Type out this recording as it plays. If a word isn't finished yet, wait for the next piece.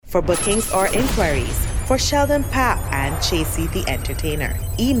For bookings or inquiries for Sheldon Papp and Chasey the Entertainer,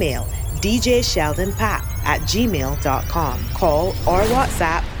 email djsheldonpapp@gmail.com. Call or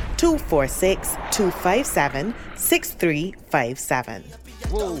WhatsApp 246-257-6357.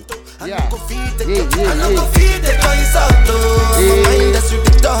 Whoa. Yeah.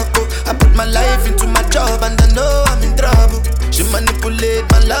 I put my life into my job and I know I'm in trouble. She manipulate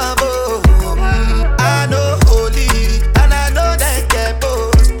my love. I know holy and I know that get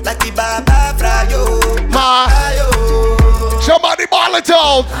boss like the Baba Frayo. Somebody ball it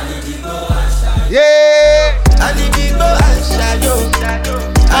out. Yeah. I need to go and shadow.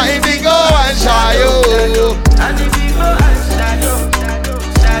 I need to go and shadow. I need to go and shadow.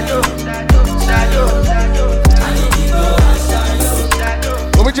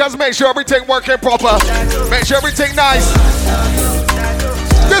 Let me just make sure everything working proper. Make sure everything nice.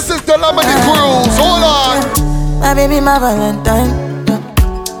 This is the Lemony Cruise. Hold on. My baby, my Valentine.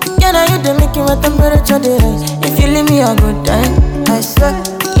 You know you do make it with temperature rise. If you leave me a good time, I swear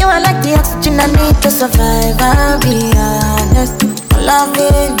you are like the oxygen I need to survive. I'll be honest.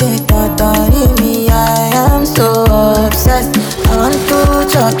 Loving the thought of me, I am so obsessed. I want to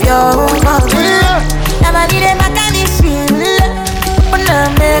chop your mouth. Never need a mechanic. But now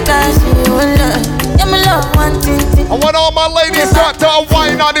make us feel I want all my ladies start to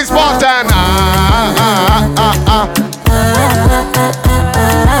whine on this button.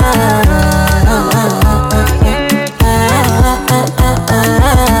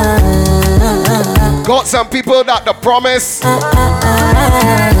 Got some people that the promise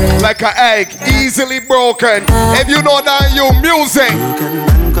like an egg, easily broken. If you know that you music, you can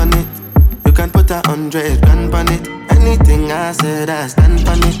bank on it. You can put 100 grand on it. Anything I said, I stand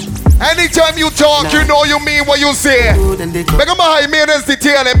on it. Anytime you talk, you know you mean what you say. Make up my high maintenance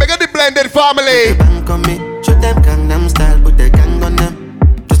detailing, make up the blended family. Bank on me, show them Gangnam style, put the gang on them.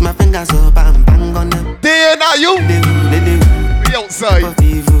 Twist my fingers up and bang on them. There now you. Be outside.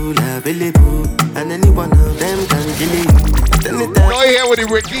 And any one of them can kill you. No here with the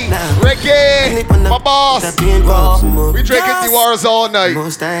Ricky. Ricky, my boss. We drinking the wars all night.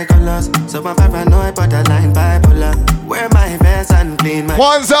 Most colors, so I'm paranoid, borderline bipolar. Wear my vest and clean my.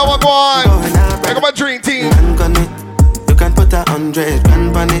 One's our one. Make up my dream team. You can put 100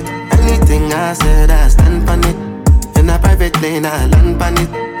 grand on it. Anything I said, I stand on it. In a private plane, I land on it.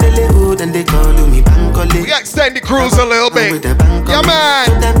 And they call me Bankole. We extend the cruise a little bit. Yeah, man.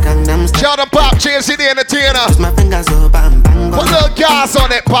 Sheldon Papp, Chasey the Entertainer. Put a little gas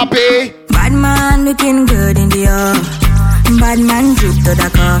on it, Poppy. Bad man looking good in the air. Bad man drip to the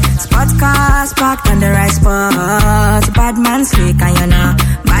car. Sports cars parked on the right spot. Bad man slick and you know.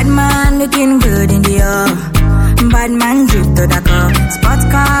 Bad man looking good in the air. Bad man drip to the car. Sports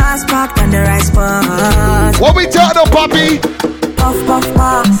cars parked on the right spot. What we talking about, Poppy? Puff, puff,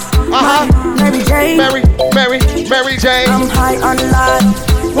 pass. Mary Jane. Mary Jane. I'm high on life.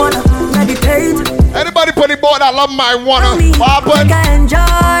 Wanna meditate. Anybody put the board that love my wanna? What happened? I enjoy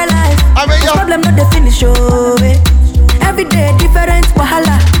life. I mean, yo. Problem not the finish, oh, eh. Every day different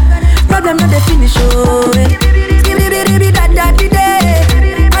wahala. Problem not the finish, oh, eh.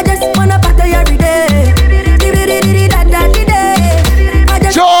 I just wanna party every day.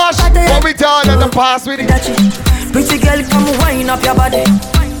 Josh, what we done at the past with it? Pretty girl, come wind up your body.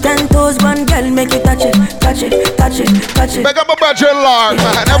 10 toes, one girl, make it touch it, touch it, touch it, touch it. Make up a budget, Lord,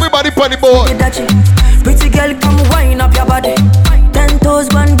 man. Everybody put the board. Pretty girl, come wind up your body. 10 toes,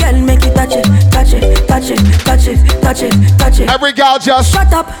 one girl, make it touch it, touch it, touch it, touch it, touch it, touch it. Every girl just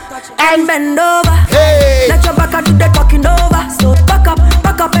shut up and bend over. Hey, let your back do the talking over. So back up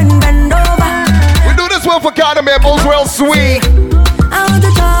and bend over. We do this one for Carter Maples, real sweet. I want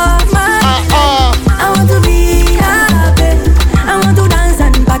to talk my I want to be happy. I want to dance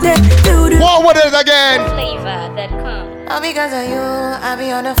and party. What with it again? All because of you, I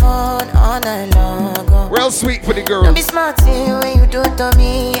be on the phone all night long. Real sweet for the girls. Don't be smart when you do it to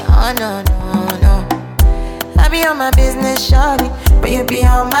me. Oh no, no, no. I be on my business, shawty, but you be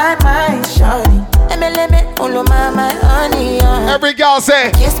on my mind, shawty. Let me all of my honey. Every girl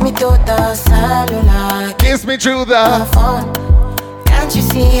say, kiss me to the cellular, kiss me through the phone. Can't you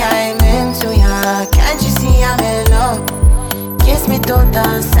see I'm into ya? Can't you see I'm in love? Kiss me to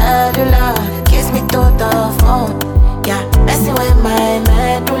the cellular, kiss me to the phone. Yeah, messing with my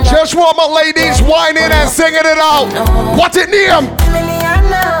medulla. Just want my ladies whining and singing it out. What's it name?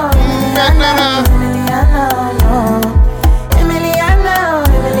 Emiliano, Emiliano, Emiliano, Emiliano,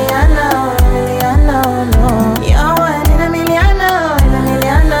 Emiliano, no. You're one in Emiliano,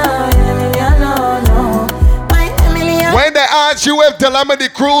 Emiliano, Emiliano, no. My Emiliano. When they ask you if the Lemony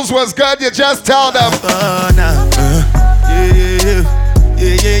Cruise was good, you just tell them. Yeah.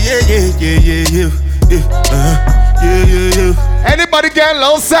 Anybody getting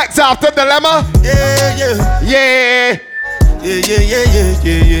low sex after Dilemma? Yeah. We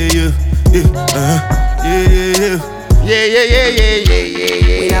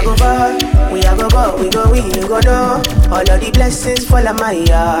a go far, we a go go, we go do. All of the blessings fall on my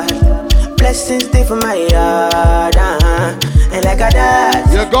yard. Blessings stay for my yard, and like a dad.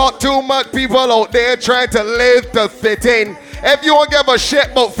 You got too much people out there trying to live to fit in. If you don't give a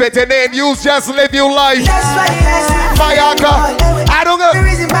shit about fitting in, you just live your life. That's why Mayaka, I don't know. The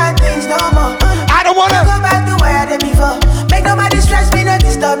reason bad things no more. I don't wanna go back to where I did before. Make nobody stress me, no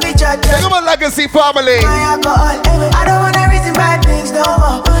disturb me, judge. Think of a legacy family. My alcohol, I don't wanna reason bad things no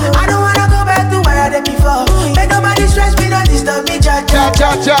more. I don't wanna go back to where I did before. Make nobody stress me, no disturb me, judge.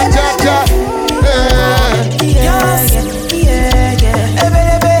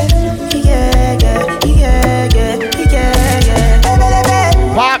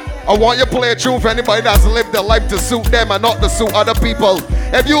 Pop, I want you to play a tune for anybody that's lived their life to suit them and not to suit other people.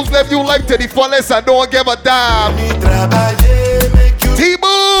 If you live your life to the fullest and don't give a damn.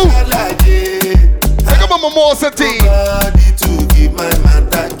 T-Boo! Think of a mimosa tea.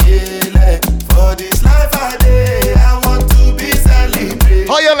 For this life I did, I want to be celebrated.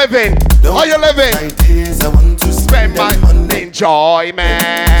 How you living? How you living? I want to spend my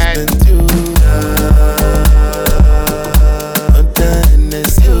enjoyment.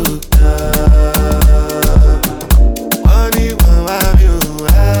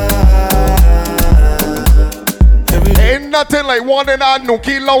 Ain't nothing like wanting a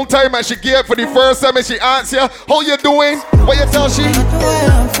nookie long time and she give for the first time and she asks you, how you doing? What you tell she? The way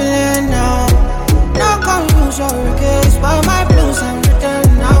I'm feeling now. No confusion, case by my blues and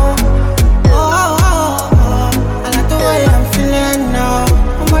return now. I like the way I'm feeling now.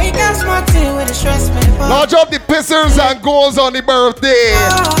 Boy, you got smart thing with the stress, man. Large up the pissers and goes on the birthday.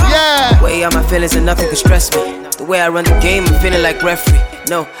 Yeah. The way my feelings and nothing can stress me. The way I run the game, I'm feeling like referee.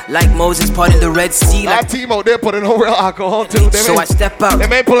 No, like Moses parting the Red Sea. Like our team out there putting no real alcohol too. So I step out. They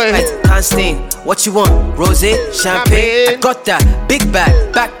may play. Right, can't stain. What you want? Rosé, champagne. I got that big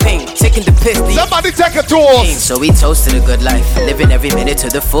bag, back pain, taking the piss. Somebody take a tour. So we toasted a good life, living every minute to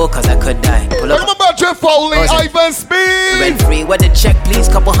the full, cause I could die. Pull up. Remember Jeff Foley, Ivan Speed. Rent free, with the check, please.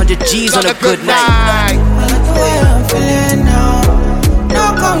 Couple $100 G's on a good night. I like the way I'm feeling now.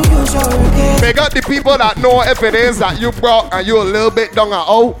 No confusion. Big up the people that know if it is that you broke and you a little bit down and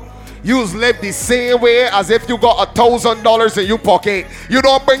out. You live the same way as if you got $1,000 in your pocket. You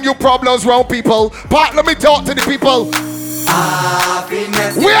don't bring you problems around people. Pat, let me talk to the people.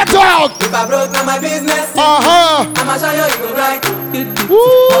 We're dog. If I broke down my business, I'ma show you go right.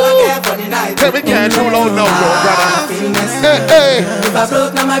 All I care for the night. Hey, we can't too long no, brother. Hey. If I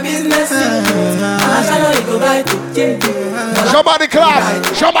broke down my business, I'ma show you go right. Somebody clap.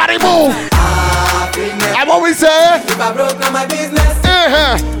 Somebody move. And what we say? If I broke down my business,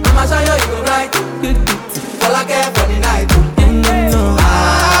 I'ma show you go right. All I care for the night.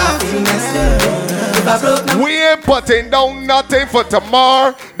 We ain't putting down nothing for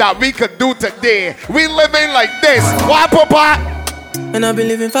tomorrow that we could do today. We living like this. Why, Papa? And I've been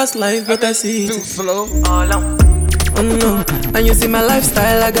living fast life, but I see too slow. Oh no. And you see my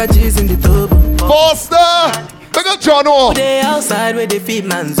lifestyle, I got G's in the tub. Foster, big up John O. They outside where they feed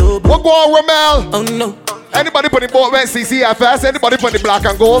man's over. What go on, Ramel? Oh no. Anybody put the boat went CCFS? Anybody put the black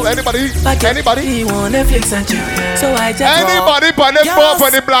and gold? Anybody? Anybody? He want Netflix and chill. So I just anybody put the boat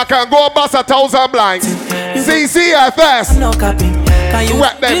for the black and gold bus 1,000 blinds? CCFS. I'm not capping. Can you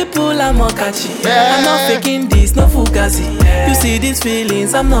people I'm not catching? I'm not faking this, no fugazi. You see these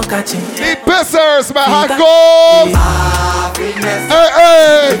feelings, I'm not catching. The pissers, my heart goes.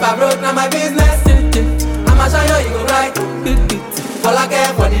 Hey. If I broke down my business, I'ma show you go right. All I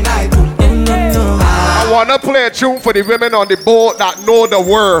care for the night. I wanna play a tune for the women on the boat that know the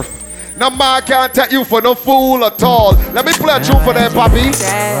worth. No man can't take you for no fool at all. Let me play a tune for them, Papi.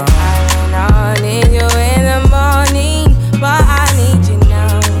 I need you in the morning, but I need you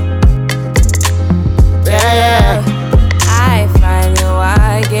now. Yeah. I find you,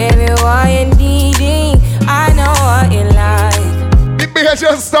 I give you all you're needing. I know what you like. The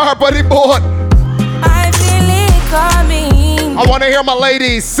behavior star for the boat. I feel it coming. I wanna hear my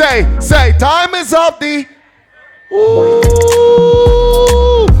ladies say, time is up, the.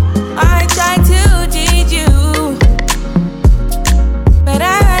 Ooh. I try to teach you, but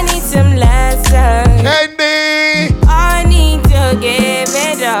I need some lessons. Candy. I need to give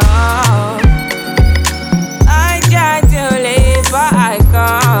it all. I try to live, but I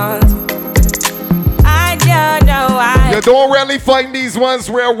can't. I don't know why. You don't really find these ones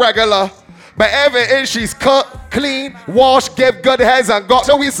real regular. But ever she's cut, clean, washed, give good heads, and got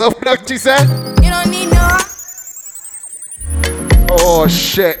so we so she said. You don't need no. Oh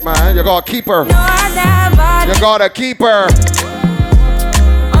shit, man. You gotta keep her. No other body. You gotta keep her.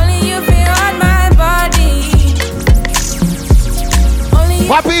 Only you feel on my body. Only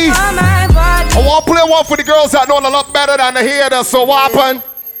you Papi, feel on my body. I want to play one for the girls that know a lot better than the haters. So what happened?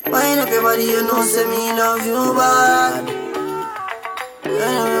 Wind up your body, you know, say me love you bad. Wind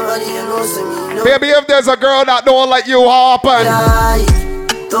up your body, you know, say me love. Baby, if there's a girl that don't like you, what happened? Yeah,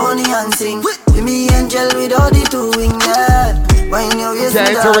 Tony and sing with me angel without the two wing, yeah. Wind your waist, yeah,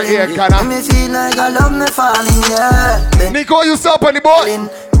 into her ear, make me feel like I love me falling, yeah. Nico, you stop on the boat.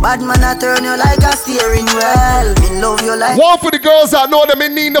 Bad man, I turn you like a steering wheel. Me love you like. One for the girls that know them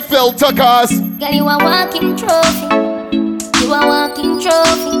in need the filter, cause. Girl, you a walking trophy. You a walking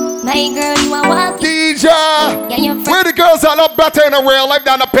trophy. My girl, you a walking DJ, yeah, where the girls that look better in the real life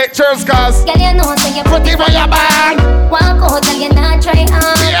than the pictures, cause. Girl, you know so you're pretty for your bag. Walk out and you not try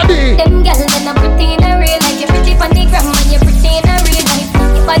hard. Baby. Them girls that not pretty in the real life. You're pretty for the gram and you're pretty in the real life.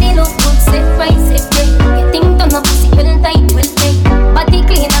 Your body look good, set right, set right. You think turn up, pussy well tight, well tight. Body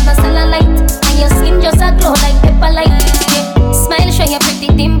clean as a light, and your skin just a glow like pepper light. Yeah. Smile, show your pretty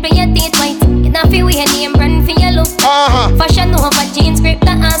dimple, your teeth white. You not feel weird name brand for your look. Fashion over jeans, grip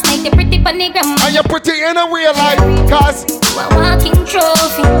the ass like the pretty panigram. And you're pretty in a real life, cause you a walking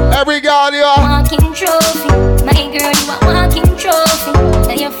trophy. Every girl you are walking trophy. My girl, you a walking trophy.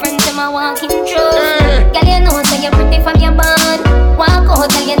 Tell your friends I'm a walking trophy. Girl, you know so you're pretty from your band. Walk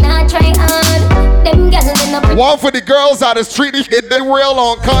out and you not try hard. Them girls in the one for the girls out the street, hit them real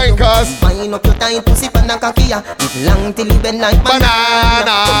on kind, cause. Wind up your tight pussy pan a kakia. Long till it bend like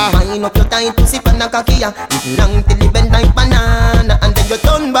banana. Wind up your tight pussy pan a kakia. Long till it bend like banana. And then you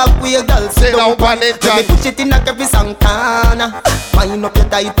turn back with your girl. Sit down pan it, John. Push it in a every Santana. Wind up your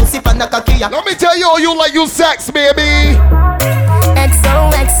tight pussy pan a kakia. Let me tell you, you like you sex, baby.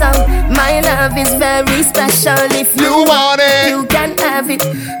 XOXO, my love is very special. If you want it, you can have it,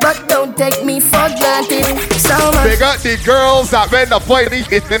 but don't take me for granted. So much. Big up the girls that when the fight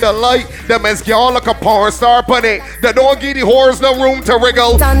hit in the light, them as y'all like a porn star bunny. They don't give the whores no room to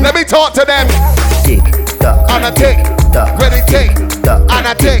wriggle. Let me talk to them. Tick tock, and a tick, ready tick, and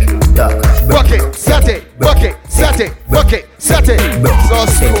a tick. Bucket, set it, bucket, set it, bucket, set it.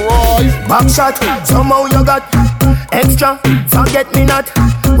 Subscribe. Back shot, somehow you got extra. Forget me not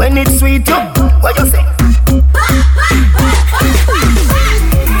when it's sweet. What you say?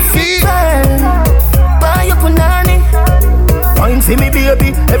 Buy your punani. Wine for me,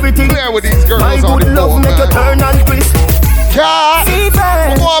 baby. Everything. Clear with these girls. My on good the love boat, make man. you turn and twist. Cat.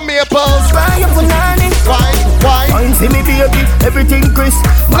 Come on, Maples. Buy your punani. Wine for me, baby. Everything crisp.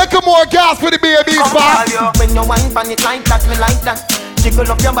 Look at more gas for the babies, back. When you wine pan it like that, me like that.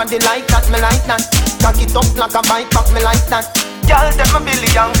 Jiggle up your body like that, me like that. Cock it up like a bike pack, me like that. Girl, them a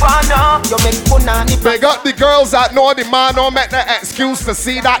billion corner. You make punani. Big up the girls that know the man don't make no excuse to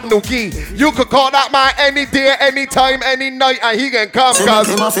see that nookie. You could call that man any day, any time, any night, and he can come. Cause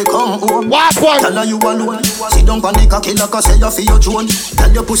what one? Tell her you alone. Sit down on the cocky like I say you feel your drone.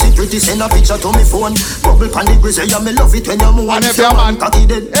 Tell your pussy pretty, send a picture to me phone. Bubble pan the grizzly, yeah, me love it when you move. And if your man cocky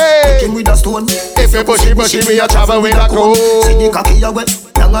dead, hey, him with a stone. If you bushy, we a travel with a cold. See the cocky you wet,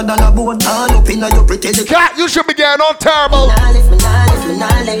 younger than a bone. All up inna your pretty. Cat, you should be getting on terrible.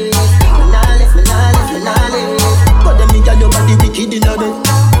 But them nigga your body wicked inna bed.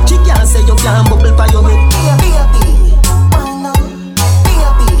 She can't say you can't bubble pa your head.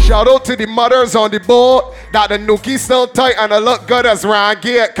 Shout out to the mothers on the boat that the nookie still tight and they look good as round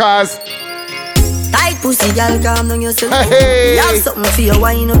gate, cause tight pussy, girl, calm down yourself. Hey. You have something for you,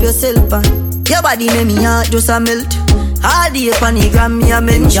 wind up yourself. Your body make me heart just a melt. All the panigram me a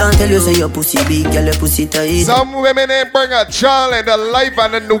mention. Tell you say your pussy big, girl, your pussy tight. some women ain't bring a child in their life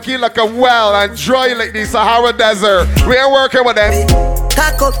and the nookie like a well and dry like the Sahara Desert. We ain't working with them.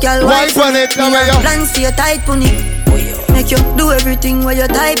 Cock up, girl, wipe on it, me a plans for your tight pony. Make you do everything while you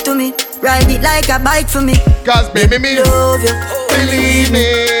type to me. Ride it like a bike for me. Cause baby me love you, believe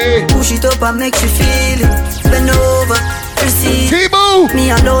me. Push it up and make you feel it. Bend over, receive. T-Boo,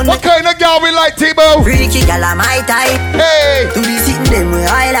 me alone. What kind of girl we like, T-Boo? Freaky girl, I'm my type. Hey, do the sitting them we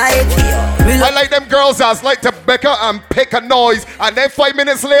highlight. I like them girls that's like to beck her and pick a noise, and then 5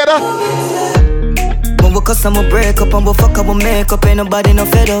 minutes later when we cuss and we break up and we fuck and we make up, ain't nobody no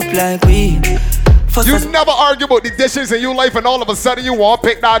fed up like we. You never argue about the dishes in your life and all of a sudden you want to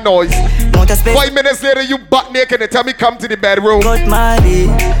pick that noise. 5 minutes later you butt naked and tell me come to the bedroom.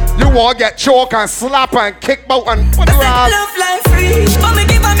 You want to get choked and slap and kick out and put her out. Love like free. But me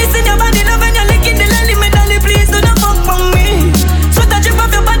keep on missing your body love and you're licking the lolly. Me dolly please do not fuck from me. Sweat a drip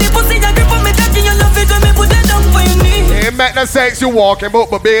off your body pussy and grip on me. make no sense. You walking about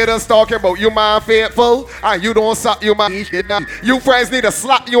Barbados talking about you man faithful and you don't suck you man. You friends need to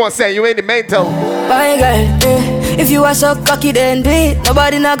slap you and say you ain't the mental. My girl, if you are so cocky then do it.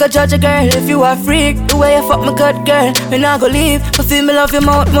 Nobody not go judge a girl if you are freak. The way you fuck my good girl, me not go leave. I feel me love your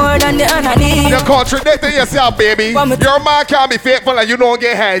mouth more than the underneath. You're contradicting yourself, baby. Your man can't be faithful and you don't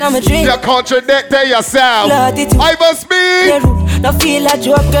get heads. You're contradicting yourself. I must be. No feel like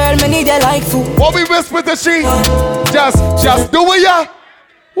you a girl, me need you like food. What we whisper to she? Just do it, yeah.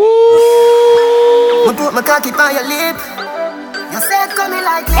 Woo. I put my cocky by your lip. You said coming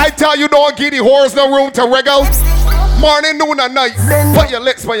like it. I tell you, don't give the whores no room to wriggle. Morning, noon, and night. Put your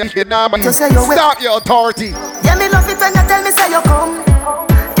lips by your kid now, man. Start your authority. Yeah, me love it when you tell me say you come.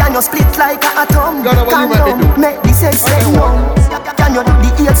 Can you split like a atom? Can you make the sex say one? Can you do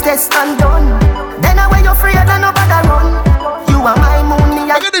the AIDS test and done? Then when you're afraid and nobody run. You are my moon,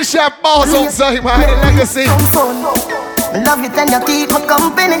 me. Look at the chef boss outside, man. The legacy. Love it when you keep my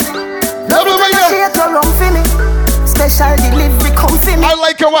company. Love it when you shake your rum for me. Special delivery come for me. I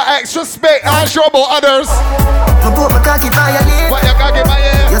like your extra space. I'm sure about others. I put my cocky by your lip. What your cocky by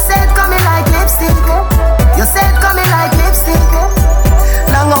your? You said coming like lipstick. You said coming like lipstick.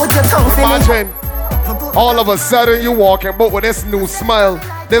 Long out your tongue for me. All of a sudden you walking about with this new smile,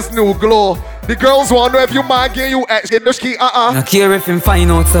 this new glow. The girls wonder if you might give you extra in the ski. I care if him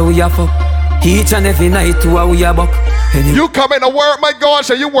find out so we are fuck. Each and every night to how we are buck. You come in to work, my gosh,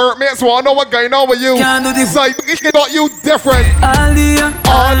 and you workmates want to know what going on with you. Can't do this. Like, it got you different.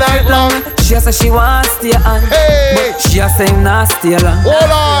 All night long. She say she wants to stay on. Hey. But she say not stay long.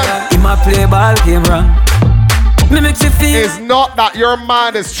 Hold on. He might play ball game wrong. Me make you feel. It's not that your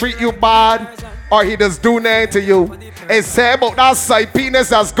man is treat you bad or he does do nothing to you. It's saying about that side penis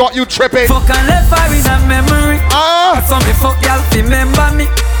that's got you tripping. Fuck and left her in a memory. So me fuck y'all remember me.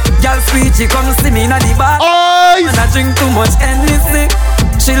 Y'all sweet, she come see me in the bar. And I drink too much Hennessy.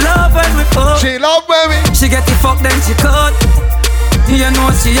 She love when we fuck. She love when we. She get the fuck then she cut. You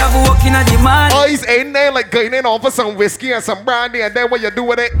know she have walking at the man. Eyes ain't there like going in over some whiskey and some brandy, and then what you do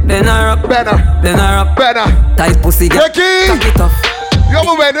with it? Then I rock better. Then I rock better. Tight pussy get Ricky, it off. You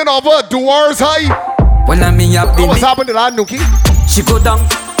ever went in over doors high? When I mean up, what's happened to that Nuki? She go down,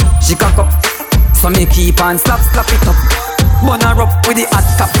 she cock up. So me keep on slap it up. Bun her up with the hot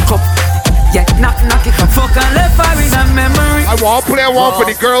topic up. Yeah, knock it up. Fuck and left her in a memory. I want to play one for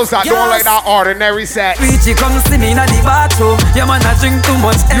the girls that don't like that ordinary sex. She come see me in the bathroom. Yeah, man, I drink too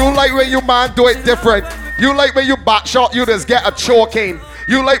much. You like when you man do it different. You like when you back shot, you just get a choking.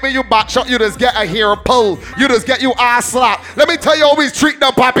 You like when you back shot, you just get a hair pull. You just get you ass slap. Let me tell you always treat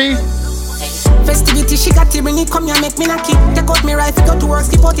them, papi. Festivity, she got to bring it, come here, make me knock it. Take out me rifle, go to work,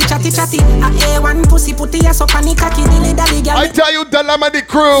 skip out the chatty. A A1 pussy, put the ass up on the cocky, dilly daddy girl. I tell you, Dilemma the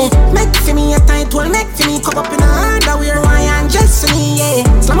Cruise. Make for me a tight one, make for me come up in a underwear, why and just for me,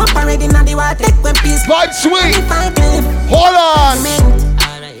 yeah. Slam up already, now the water, take one piece. Vibe sweet. Hold on.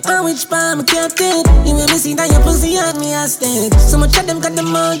 Which palm I can't take. You make me see that your pussy on me a state. So much of them got them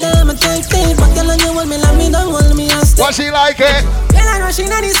all them a tight state. But girl on you hold me like me, don't hold me a state. What she like it? Girl I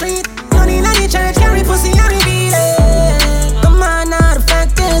rushing on the street. Running on the church, carry pussy on me beat it. Come on now, the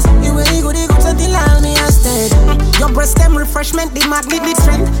fact is you really good until all me a state. Your breast them refreshment, the magnet, the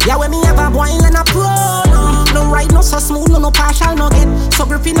strength. Yeah, when me have a boil and a pro. No right, no so smooth, no partial, no get. So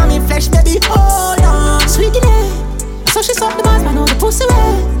gripping on me flesh, baby, hold on. Sweet it. So she suck the bars, but know the pussy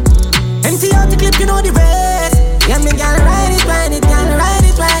way. Empty out the clip, you know the rest. Yeah, me gal ride it, girl, ride it, girl.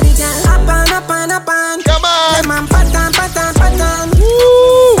 Up on. Come on. Yeah, man, pattern.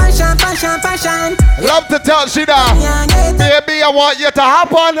 Passion. Love to tell she that. Yeah. Baby, I want you to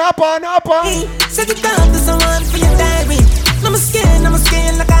hop on. Set it down to someone for your diary. I'm a skin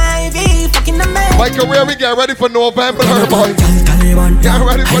like Ivy. Fucking the man. My career, we get ready for November, boy. Get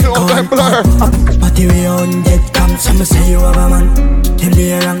ready for November.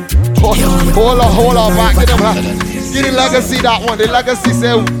 Hold on, back. Get the legacy, that one. The legacy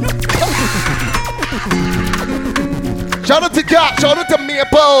say. Shout out to Cat, shout out to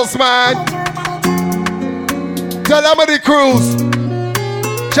Maples, man. Dilemma the Cruise.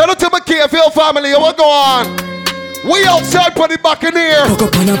 Shout out to McCafield family. What go on? We outside for the Buccaneer. Cook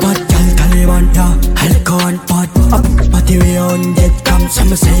up on a bad girl, Taliban, yeah. Alcohol and pot. Material on dead cam.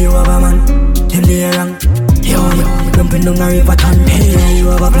 Some say you have a man. Them there wrong. Yo, jumping down the river town. Hey, you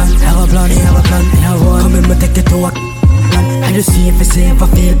have a plan. Have a plan. Come in, me take it to work. I just see if it's safe, I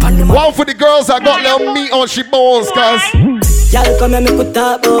feel pan. One for the girls that got little meat on she bones, cuz. Y'all come and make we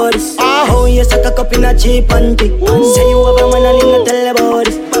talk about this. Oh, you suck a cup in a cheap and pick. Say you have a man and you not tell about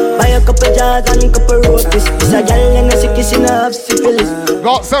this. Buy a couple jars and couple rotis. This a girl and a sick kissing have syphilis.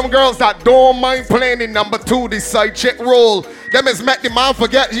 Got some girls that don't mind playing in number 2, the side chick role. Them is make the man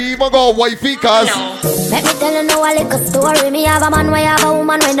forget you even got wifey, cause let me tell you now a little story. Me have a man, we have a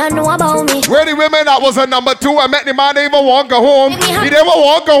woman, we don't know about me. Where the women that was a number 2, I met the man, they even want to go home. He never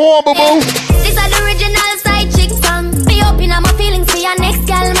want to go home, boo-boo. This is the original side chick song. Be open on my feelings for your next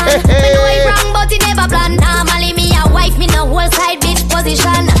gal, man. I know it wrong, but it never plan. Normally me a wife, me no whole side bitch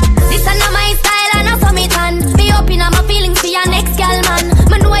position. This is not my style and I saw me turn. Be open on my feelings for your next gal, man.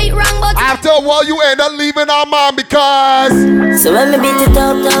 I know it wrong, but after a while you end up leaving our man because so when me beat it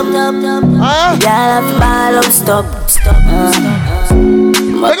up, huh? Yeah, I ball up, stop.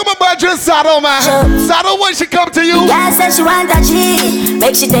 Look at my budget Saddle, man. Saddle, when she come to you, yeah, said she want a G.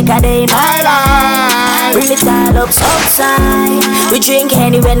 Make she take a day in my life. Bring it all up outside. We drink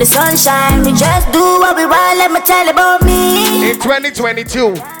Henny when the sun shine. We just do what we want, let me tell you about me. In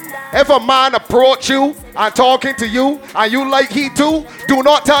 2022, if a man approach you and talking to you and you like he too, do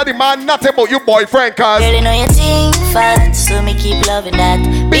not tell the man nothing about your boyfriend, cause girl, you know your thing fat, so me keep loving that.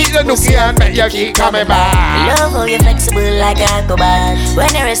 Beat the nookie and make you keep coming back. I love how you're flexible like a acrobat.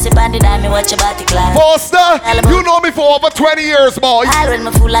 When you rest upon the dime, me watch your body clap. Foster, you know me for over 20 years, boy. When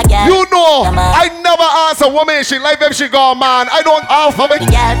me fool like that. You know, I never ask a woman if she like if she got a man. I don't offer me.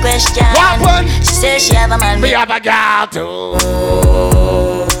 The girl question. What happened? She says she have a man. Me have a girl too.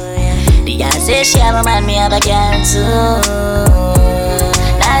 The girl say she have a man, me have a girl too.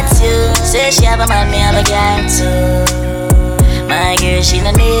 That's you. Say she have a man, me have a girl too. My girl, she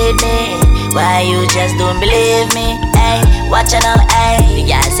no need me. Why you just don't believe me? Hey, watch her now, hey. The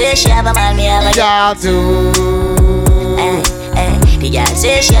girl say she have a man, me have a girl too. Hey, the girl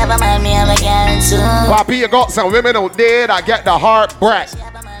say she have a man, me have a girl too. Papi, you got some women out there that get the heart break.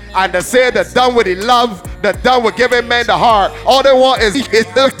 And they say they're done with the love, they're done with giving men the heart. All they want is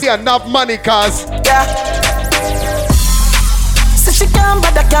enough money, cause yeah. So she can't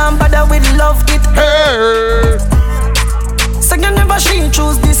bother with love, get her. So you never she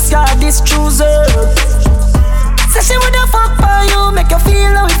choose this guy, this chooser. So she woulda fuck for you, make you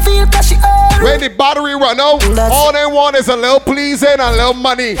feel how it feel, cause she earn. When the battery run out, all they want is a little pleasing and a little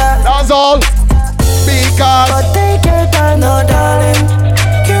money. That's all. Because but take your time, no darling.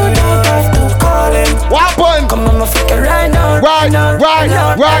 You don't have to call him. What happened? Come on, my fucker right now. Right.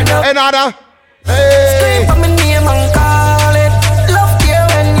 Another. Hey. Scream for my name and call it. Love you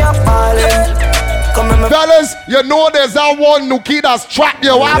when you're falling. Come on, fellas, you know there's that one nookie that's trapped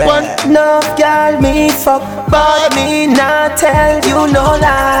you. What happened? No girl me fuck, but me not tell you no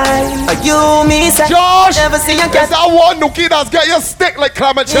lie. You me say Josh, never see a there's that one nookie that's got your stick like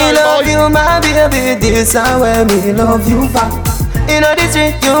climate change. Me love you, my baby. This is where me love you back. You know the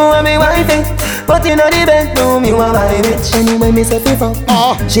street, you and me wifey. But you know the bedroom, you are my bitch. Anyway, me say fuck,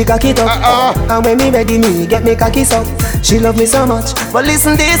 she cock it up. And when me ready, me get me cocky up. She love me so much, but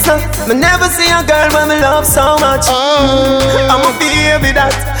listen this up. Me never see a girl when me love so much. I'm a baby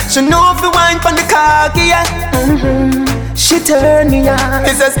that she know if you wine from the cocky, yeah. She turn me on.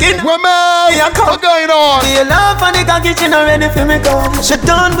 It's a skin woman. What's going on? Me love for the cocky, she not ready for me go. She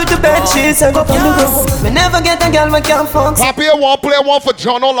done with the bed, she said go on the ground. Me never get a girl we can't fuck. Papi, I want play one for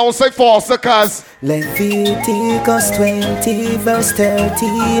John alongside Foster, cause Leviticus 20 verse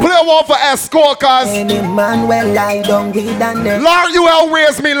 13. Play one for Escort, cause any man will lie down with an neck. Lord, you help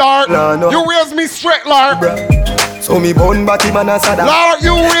raise me, Lord. No. You raise me straight, Lord. So me bone batty man a sada. Lord,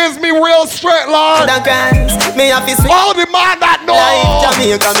 you raise me real straight, Lord. Me have to speak. All the man that know. Like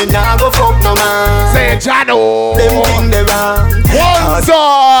Jamaica, me nah go fuck no man. Say Jano. Them thing they wrong. One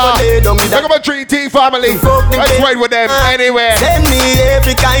song. Look at my 3T family. Let's ride with them anywhere. Send me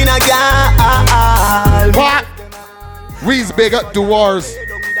every kind of girl. What? We's big up to wars.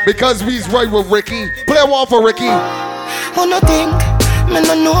 Because we's right with Ricky. Play one for Ricky. Oh, no think. Me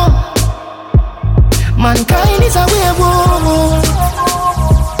no know. Mankind is a werewolf.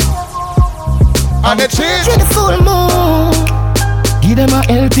 And the change the full moon. Give them a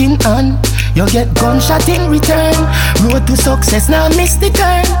helping hand. You get gunshot in return. Road to success, now miss the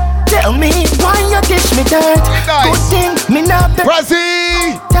turn. Tell me why you dish me dirt. Nice. Good thing, me not the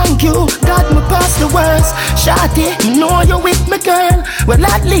Prezi. Thank you, God me pass the words. Shawty, me know you with me girl. Well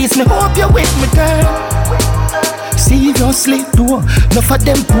at least me hope you with me girl. Seriously, do enough of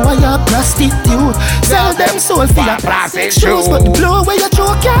them boy a prostitute. Sell them soul for your plastic shoes, but the blow where you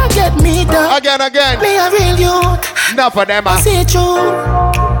throw can't get me down. Again. Me a real youth. Enough of them. See true.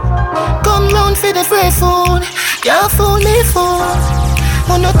 Come round for the free food. Can't fool me fool.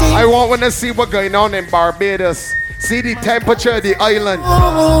 I want to see what's going on in Barbados. See the temperature of the island.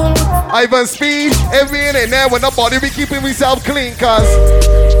 Ivan Speed, every in and there with nobody, we keeping ourselves clean, cause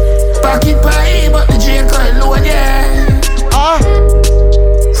Pocket pie, but the drink oil load, yeah.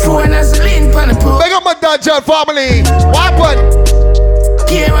 Phone has a link on the pool. Big up my Dungeon family. What happened?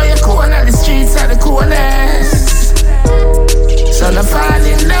 Care where you corner, the streets are the coolest. So I fall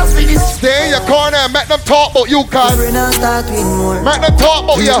in love with this. Stay in your corner and make them talk about you, cuz. Make them talk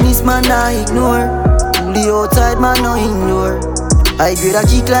about you. This man I ignore. The outside man no ignore. I grade a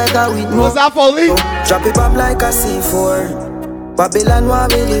kick like a with more. What's that for Lee? Drop it up like a C4. Babylon where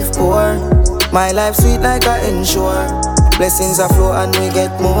we live poor. My life sweet like a ensure. Blessings are flow and we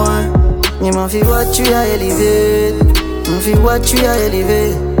get more. You ma fi watch you a elevate. Ma fi watch you a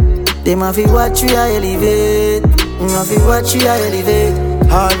elevate. They ma fi watch you a elevate. You ma fi watch you a elevate.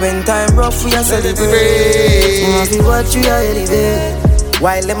 All when time rough we a celebrate. You ma fi watch you a elevate.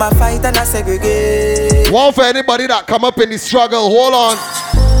 While them a fight and a segregate. One for anybody that come up in the struggle, hold on.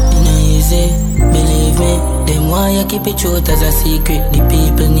 It ain't easy, believe me. Them want you keep it truth as a secret. The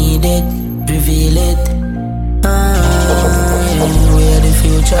people need it, reveal it. We're the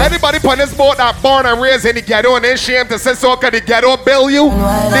future. Anybody on this boat that born and raised in the ghetto and ain't ashamed to say so, cause the ghetto build you?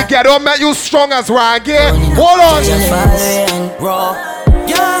 The ghetto make you strong as Rangi. Hold on.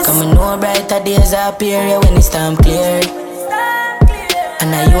 Come and know brighter days appear when it's time clear. And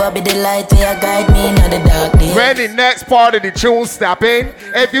now you will be the light where you guide me in the dark days. When the next part of the tune step in,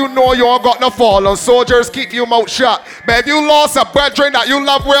 if you know you ain't got no fallen soldiers, keep your mouth shut. But if you lost a brethren that you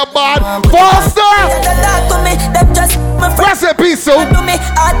love real bad, faster! Rest in peace, so.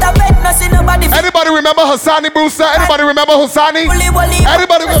 Anybody remember Hassani Brewster? Anybody remember Hassani? Anybody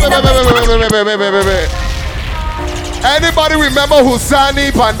Anybody remember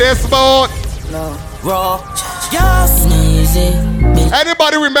Hassani on this boat? No. Raw. Yes.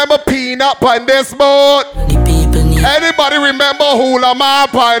 Anybody remember Peanut on this boat? Anybody remember Hula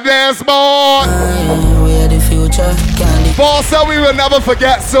Map on this boat? We're the future. Bossa, we will never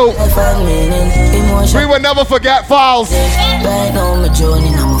forget Soup. We will never forget Falls.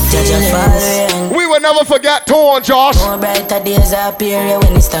 We will never forget Tone, Josh. More brighter days appear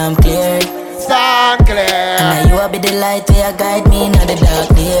when it's time clear. Stand clear. And now you will be the light where you guide me in the dark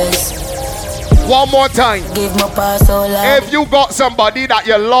days. One more time. Give my pass so long. If you got somebody that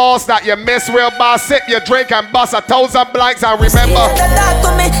you lost, that you miss real bad, sip your drink and bust 1,000 blanks and remember. Talk to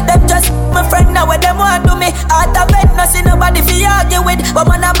me, them just my friend now. What them want to me? Out of bed, no see nobody fi argue with. But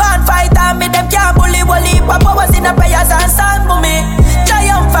when a band fight on me, them can't bully. Papa was in the prayers and song for me.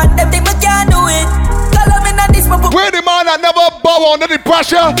 Triumphant, them think me can't do it. We're the man that never bow under the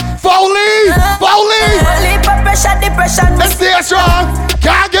pressure. Foley! Pressure, depression. Let's stay strong.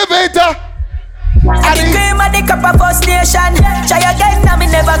 Can't give it. I the cream of the cup of first nation. Try again, now me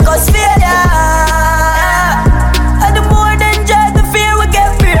never cause failure. And the more than just the fear we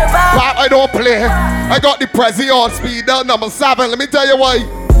get braver. Pop, I don't play. I got the Prezi on speed, number 7. Let me tell you why.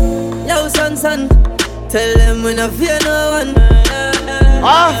 Yo, son, tell them we no fear no one.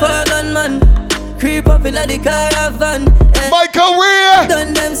 For gunman. Creep up in the caravan. My career!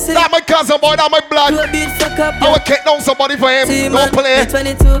 Done them sick. Not my cousin boy, not my blood. I will kick down somebody for him. Don't play.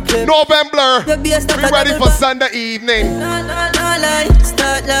 November. We ready for Sunday evening. No lie.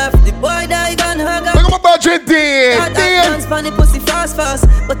 Start laugh. The boy die gun hug up. Look at my budget, Dan. Dance funny pussy fast.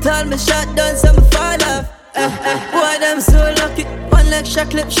 But all my shot done, some fall off. Boy, them so lucky. One leg shot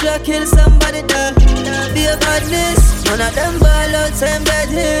clip, shot kill somebody there. Be a badness. None of them ball out, same bed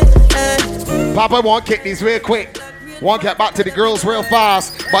here. Papa won't kick these real quick. Won't get back to the girls real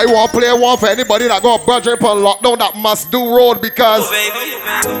fast. But I won't play one for anybody that got a budget for lockdown that must do road because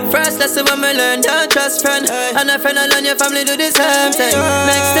first lesson when me learn, don't trust friend. And a friend alone, your family do the same thing.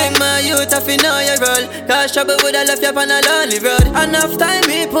 Next thing my youth, if you know your role. Cause trouble would have left you up on a lonely road. Enough time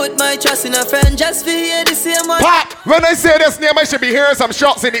me put my trust in a friend just for hear the same one. Pop, when I say this name, I should be hearing some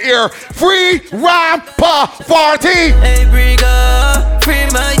shots in the ear. Free Rampa 40. Hey Brigo, free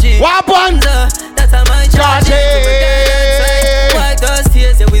my G. What happened? That's how my charge. Wipe those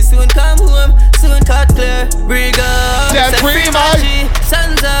tears, yeah, we soon come home. Soon cut clear. Brigo, yeah, free my G.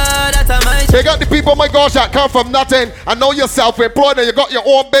 Sansa, that's how my G. They got the people, my gosh, that come from nothing. I know you're self-employed and you got your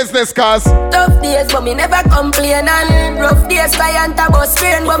own business, cuz. Tough days, but me never complain. And rough days, client about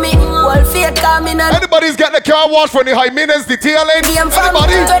sprain. But me whole faith coming on. Anybody's getting a car wash for the high minutes, detailing?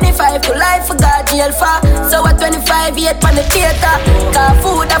 Anybody? 25 to life for God jail for. So at 25, 8 pan the theater. Car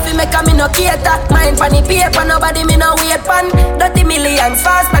food, I feel make a me no cater. Mine pan the paper, nobody me no wait pan. 30 million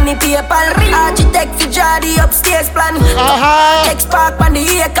fast pan the paper. Architect fi draw the upstairs plan. X-Park pan the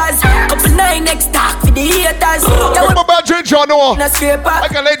acres. Couple 9 next talk for the haters. Remember about John Noah? I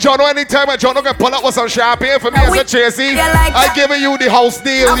can let John know anytime and John can pull up with some champagne for me as a Chasey. I giving you the house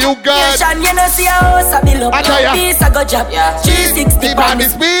deal, you got. You know see a house I build up. I tell ya. I go job. 360 on the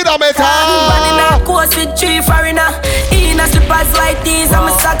speed of it. Man in a course with 3 foreigner. In a slippers like these and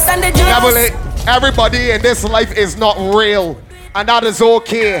my socks and the jeans. Everybody in this life is not real. And that is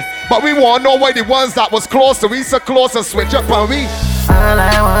okay. But we want to know why the ones that was close to we so close to switch up on we. All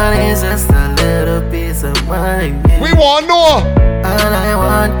I want is just a little piece of mind. We want to know. All I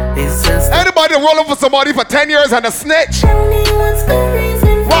want is just anybody rolling for somebody for 10 years and a snitch?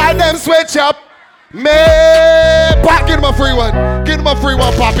 Why them switch up? Man, Pop, give him a free one. Give him a free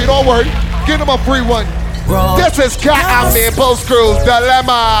one, Poppy. Don't worry. Give him a free one. Bro. This is Cat and Maple Screws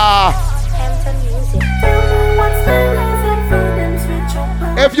Dilemma.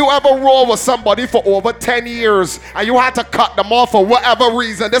 If you ever roll with somebody for over 10 years and you had to cut them off for whatever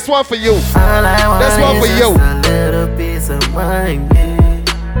reason, this one for you. This one for you.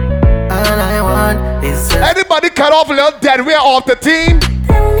 Anybody cut off a little dead weight off the team?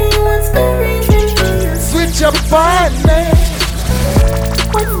 Switch up fine, man.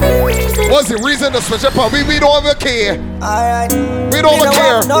 What's the reason to switch up on? We don't even care. Alright. We don't even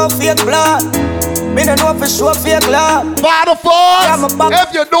care. No fake blood. Me no know for sure fake love. Battle force.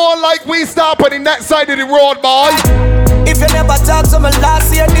 If you don't like we stop on the next side of the road, boy. If you never talk to me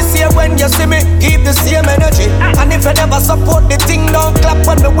last year, this year when you see me, keep the same energy. And if you never support the thing, don't clap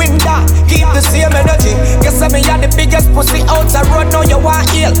on the window. Keep the same energy. You say me are the biggest pussy out the road, now you want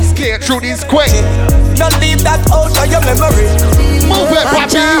heal. Get through these quick. Don't leave that out of your memory. Move it,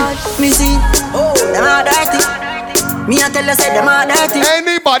 Papi. Me see, them are dirty. Me I tell you say them are dirty.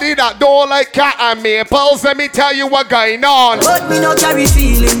 Anybody that don't like Cat and Maples, let me tell you what going on. But me no carry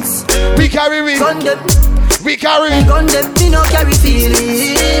feelings. We carry me. Gun them. We carry gun them. Me no carry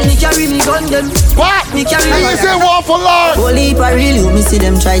feelings. Me carry me gun them. What? Me carry me. You say one for Lord. Holy paril, me see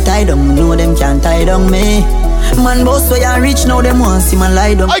them try tie down. Know them can't tie down me. Man boss so you rich now them want see man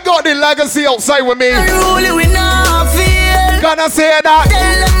lie down. I got the legacy outside with me. Rule we not feel. Gonna say that.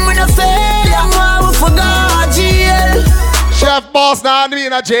 Tell them we no fail. I'm why we forgot jail. Chef Boss now be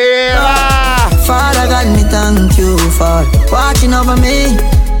in a jail. Father God, me thank you for watching over me.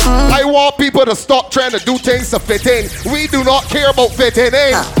 I want people to stop trying to do things to fit in. We do not care about fitting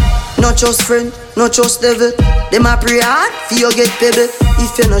in. Not just friend, not just devil. Them a pray hard for you get pebble.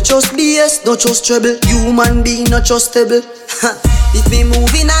 If you not just BS, not just trouble. Human being not trustable. If me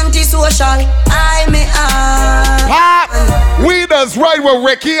moving anti-social, I may we does right with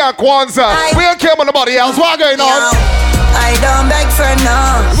Ricky and Kwanzaa. We don't care about nobody else. What going on? I don't beg friend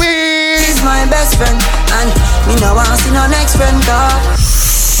now. She's my best friend. And me no want see no next friend dog.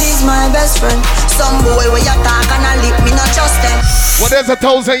 She's my best friend. Some boy where you talk and I lip me not trust them. Well, there's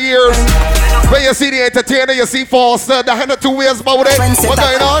 1,000 years. When you see the entertainer, you see Foster, the 102 years about it. What's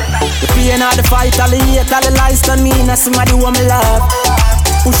going on? The pain of the fight, all the hate, all the lies done me. Now somebody want me love.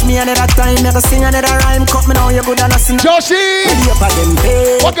 Push me another time, never sing another rhyme. Cut me now, you good and I sing. Joshi!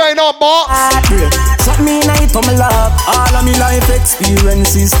 What going on, boss? Shut me night for my love. All of me life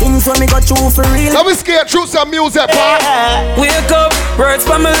experiences, things when me got through for real. Let me skate through some music, pop. Wake up, words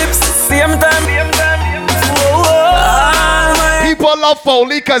from my lips, same time. People love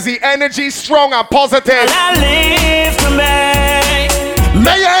Foley cause the energy strong and positive. I live to me.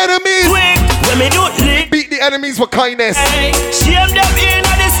 May your enemies when me do live. Beat the enemies with kindness. Shame them in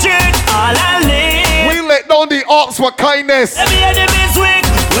the street. All I live. We let down the ops with kindness. Every enemy's weak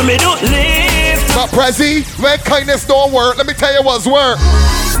when me do live. But Prezi, when kindness don't work, let me tell you what's work.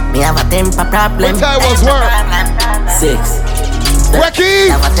 Me have a temper problem. Let me tell you what's work. 6. Ricky,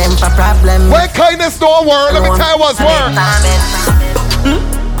 have a temper problem. When kindness don't work, let me tell you what's work.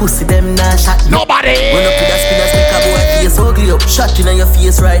 Pussy them nah shot nobody. Run up with a spin a stick a boy face ugly up. Shot in your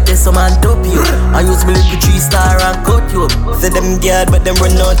face right there, some man dope you. I use me little 3-star and cut you up. Say them guard but them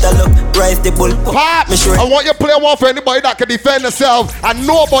run out of luck. Rise the bull Pop, I want you to play one for anybody that can defend themselves. And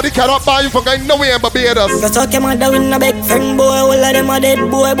nobody cannot buy you from going nowhere in Barbados. You talk your mother with a big friend boy. All of them a dead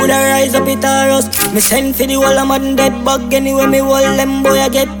boy, but I rise up it or us. Me send for the whole of them dead bug. Anyway me hold them boy I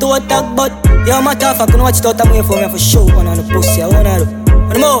get to attack. But yo matter if I can watch it out of me for me for show. One on the pussy, I wanna do.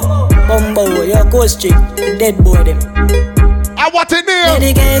 More, bumbo, you're a cold street, dead boy them. I want it there.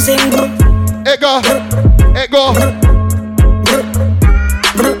 It go, it go.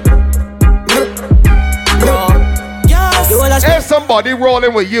 If somebody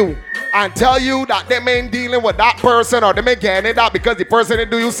rolling with you and tell you that them ain't dealing with that person or them ain't getting that because the person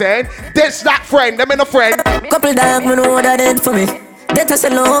didn't do you saying, ditch that friend, them ain't a friend. Couple dog, me know what that did for me. That I say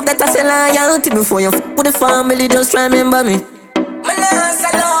love, that I say loyalty before you with the family, just remember me.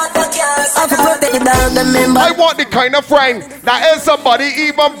 I want the kind of friend that if somebody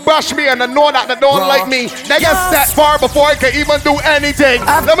even brush me and I know that they don't like me, they get step far before I can even do anything.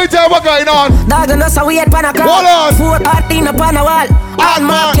 Let me tell you what's going on. Hold on. Foot hot in upon a wall. On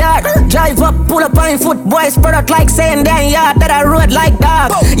my car, drive up, pull up on foot, boys spread out like saying damn yard that I rode like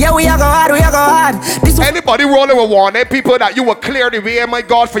dog. Yeah, we are go hard, we are go hard. Anybody rolling with one, people that you will clear the way, my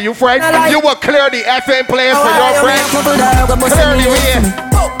God, for you, friend. You will clear the FM place for your friend. Clear the way.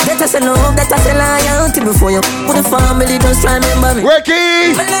 That I say love, that I say loyalty before you put the family, just try remember me.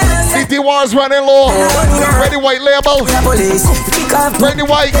 Ricky! City Wars running low. Ready white label. Ready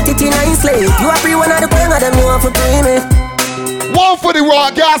white. You are free one of the bang of them, you want for pay me. One for the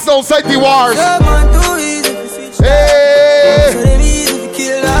raw gas on City Wars. Hey!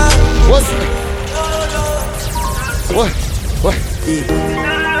 What?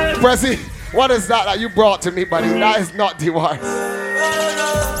 Prezi, what is that you brought to me, buddy? That is not the Wars.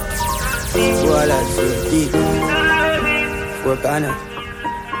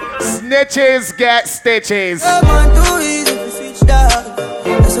 Snitches get stitches. How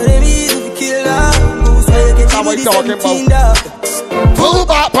we talking about? Pull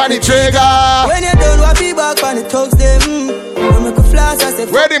back on the trigger. When you done, what be back on the thugs them.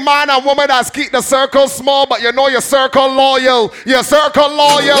 Ready man and woman that's keep the circle small, but you know your circle loyal. Your circle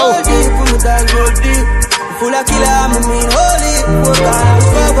loyal. Full of killer, I mean holy. Work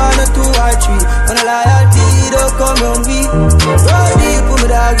on 1 or 2 or 3. When I loyalty, don't come on me. Roll deep, put me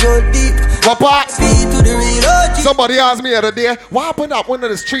dog, go deep. Papa, speed to the real OG. Somebody asked me the other day, why happened up one of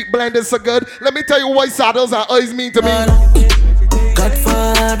the street blenders so good? Let me tell you what saddles and eyes mean to me.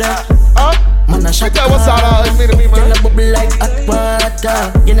 Godfather. Man, I shot what saddle eyes mean to me, man. Girl, a bubble like hot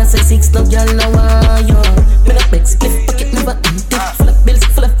water. You know, say 6, no girl, no wire. Me no beg, split pocket, never empty. Full of bills,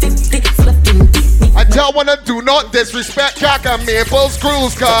 full of 50, full of 20. I tell one to do not disrespect Cack and Maple's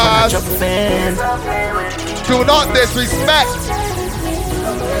crews, cause do not disrespect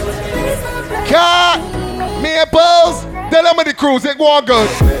Cack, Maples, tell them the crews, it go on good.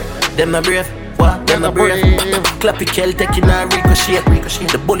 Them a brave, what? Them a brave. Clappy Kel taking a ricochet.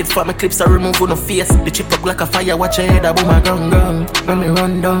 The bullet for my clips are removing no face. The chip up like a fire, watch your head, a boom a gun. When me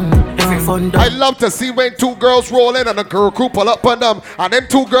run down, every fun down. I love to see when 2 girls roll in and a girl crew pull up on them. And them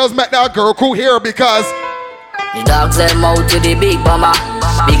 2 girls met that girl crew here because the dogs them out to the big bomber.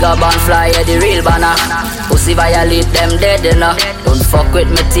 Bigger band fly at the real banner. Pussy violate them dead enough. Don't fuck with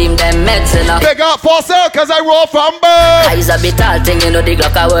my team, them meds enough. Big up for sale, cause I roll from bird. Eyes a bit tall thing, you know the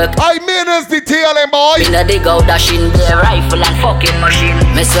Glock a work. I mean it's the tailing boy. Me no dig out dashing the rifle and fucking machine.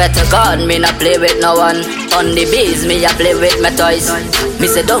 Me swear to God, me no play with no one. On the bees, me a play with my toys. Me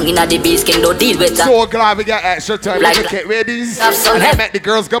say don't inna the bees, king don't deal with that. So glad we got extra time like, to get ready. And I met the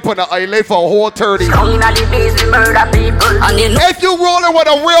girls go up on the island for a whole 30. Inna the bees, we murder people. And you know, if you rolling with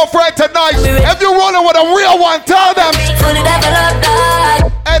a real friend tonight, if you rolling with a real one, tell them.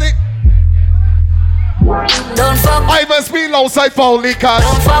 Eddie. Don't fuck. I even speak low side for only cause.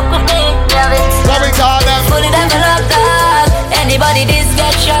 Don't fuck with me, yeah, what we call them? Fully developed dog. Anybody this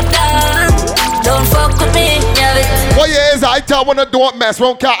get shut down. Don't fuck with me, yeah. What is I tell when I don't mess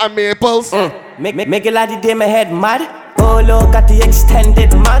around Cat and Maples? Make a lot of day my head mad. Oh look at the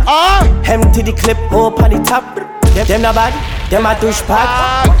extended man. Empty the clip, up on the top. Them no bad, them a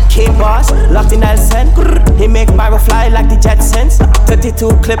douchebag. King boss, locked in Nelson. He make barrel fly like the Jetsons.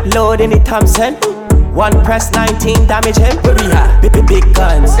 32 clip load in the Thompson. 1 press, 19 damage him. Big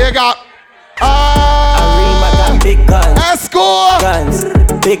guns. You got Arima got big guns. Escort guns,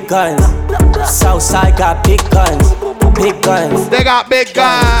 big guns. Southside got big guns. Big guns. They got big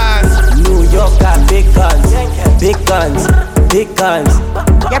guns. New York got big guns. Big guns. Big guns.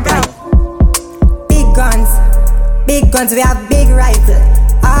 Yeah, bro. Big guns. Big guns, we have big rifles.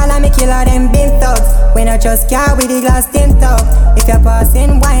 All of me killer them been thugs. We not just car with the glass tint up. If you're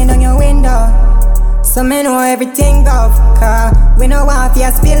passing wine on your window, so me know everything off. Car we no want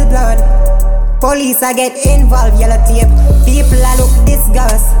you spill blood. Police I get involved, yellow tape. People I look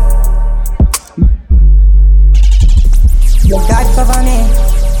disgust. God cover me.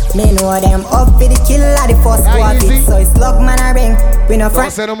 Me know them up for the killer, the first squad it. So it's log man a ring. We no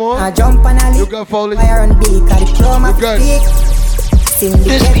friends. I jump on a leak. Fire on beak, I diploma speak.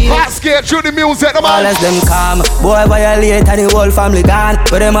 Hot scared through the music, no man. All as them calm. Boy violate and the whole family gone.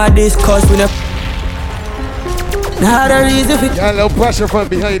 But them a discuss with them. Now the reason for got a little pressure from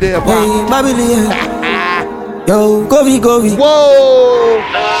behind there, bro. Hey, Babylon. Yo, go. Whoa.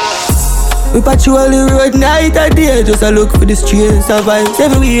 We patrol the road night and day. Just a look for the streets of vibes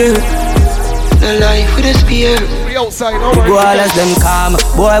everywhere. The life with a spear. outside. No go all as them calm.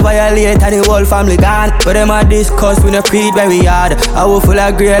 Boy violate and the whole family gone. But them a discuss we no creed very hard. I will full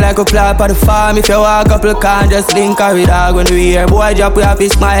of grey like a plant on the farm. If you walk couple can just link her with dog. When we hear boy drop we have to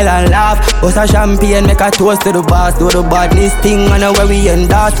smile and laugh. Bust a champagne make a toast to the boss. Do the badness thing and where we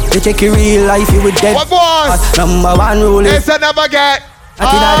end up. They check your real life you with dead. What boss? Number one rule is it's a never get.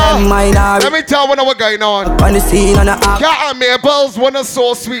 Let me tell you what's going on. On the scene on the app. Cat and Maples, one is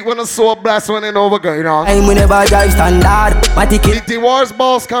so sweet, one is so blessed, one is over going on. I'm never drive standard. The Divorce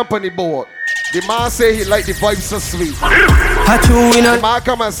Boss Company board. The man say he like the vibes so sweet. The man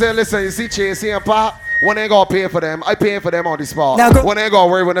come and say, listen, you see Chasey and Pop, one ain't gonna pay for them. I pay for them on the spot. One ain't gonna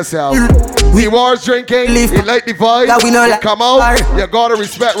worry with themselves. We was drinking, he like the vibe. Come out, you gotta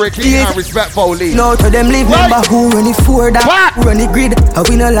respect Ricky and respect Foley. No to them leave member who run it for that. Who run the grid, and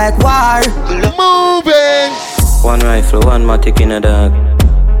we not like war. Moving. One rifle, one matic in a dog.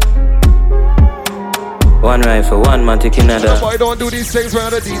 One rifle, one matic in a dog. Boy, don't do these things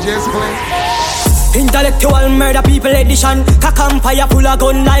when the DJs play. Intellectual murder people edition. Cock and fire full of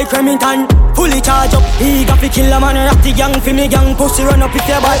gun like Remington. Fully charge up, he got to kill a man. Rock the gang for me gang. Pussy run up if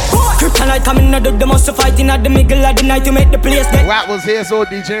you're bad. Kryptonite coming out of the muscle fighting at the middle of the night to make the place get. Rap was here, so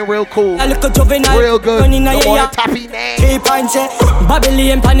DJ real cool. I look a juvenile. Real good. Running a yeah. Tappy name. 3 points,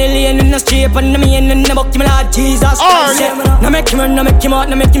 Babylon, Panellian in the street. And me in the buck, my Lord Jesus Christ. Now make him run, now make him out,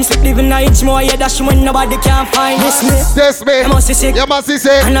 now make him slip. Living an inch more, yeah, that's when nobody can find this me. This me. I must be sick. You must be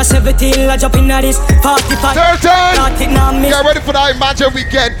sick. And I 17, I jump in at this. 45. 13. Get ready for that Imagine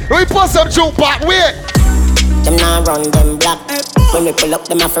Weekend. We put some juke back. Wait. Them now run them black. When we pull up,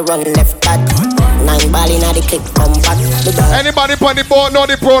 them have to run left that. 9 ball in the click, come back. Anybody on the board know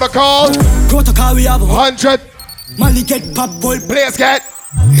the protocol? Protocol we have 100. Molly get pop ball. Players get.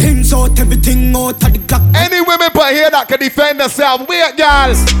 Hands out, everything out of the clock. Any women but here that can defend themselves. Wait,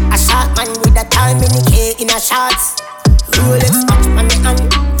 girls. A shot man with a time in the K in a shots. Rolex watch on the hand.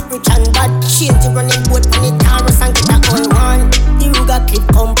 Rich and bad. Shield to running boat on the Taurus and get that all one. The Ruger clip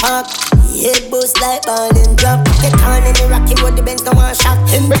compact. Head boost like ball and drop. Get on in the Rocky Road, the Benz come on shot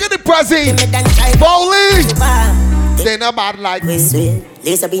him. Look at the Brazil. Bowling. They not bad like this.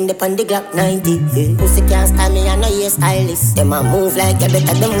 Lace up in the pon the Glock 90. Pussy can't stand me and no ear stylist. Them a move like you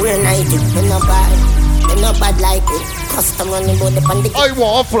better them wear 90. Them not bad. Them not bad like it. Custom running bout the pon the I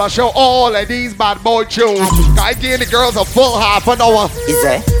want to flush out all of these bad boy tunes. I give the girls a full half an hour. Is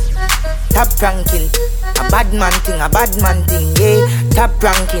it? Top ranking. A bad man thing, yeah. Top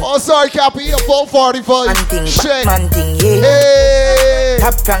ranking. Oh, sorry, Cappy, a full 45. Bad man thing, yeah. Hey.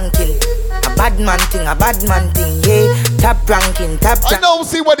 Top ranking. A bad man thing, yeah. Top ranking. I know,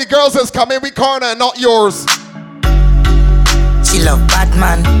 see where the girls is coming. We corner, not yours. She love bad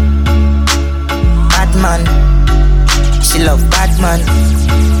man. Bad man. She love bad man.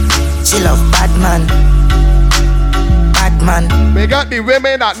 She love bad man. Man. We got the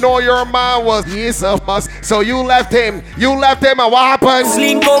women that know your man was yes of us. So you left him and what happened?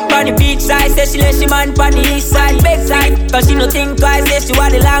 Slim coke on the beach side, say she let she man on the east side, big side. Cause she no think twice, say she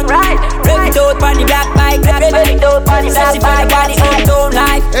want the long ride. Rev it out on the black bike, rev it out on the black bike, on the own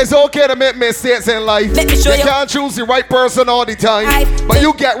life. It's okay to make mistakes in life. Let me show you. Can't choose the right person all the time. But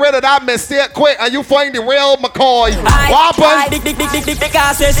you get rid of that mistake quick and you find the real McCoy. What happened? Big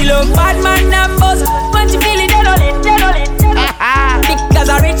car says she love bad man and buzz. When she feeling dead. Because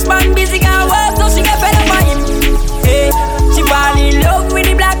a rich man busy can work, so she get fed up by him. Hey, she fall in love with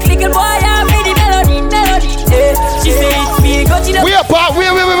the black little boy and with the melody. Hey, she say it's me, got you know. We are back, we.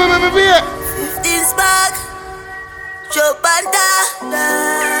 15's back. Joe Panta.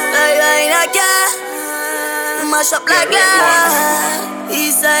 I in a car. Mash up like glass.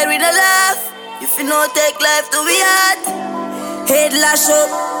 East side with a laugh. If you no take life to be hard. Head lash up.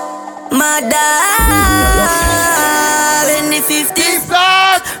 Mother. In the 50s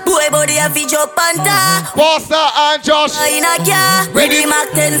back. Boy body a fi Joe Panta. Buster and Josh in a car. Ready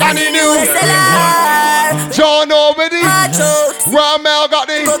Mac 10 and the new SLR. John already. Ramel got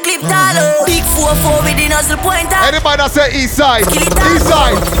the go clip talo. Big 4-4 with the nozzle pointer. Anybody that say east side.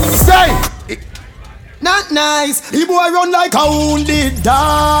 Say not nice. He boy run like a wounded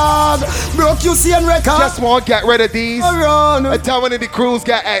dog. Broke you see and record. Just want to get rid of these. I tell one of the crews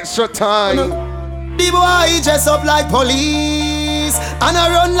get extra time. The boy dress up like police and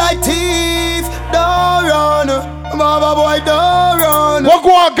I run like thief. Don't run, Baba boy, don't run. What go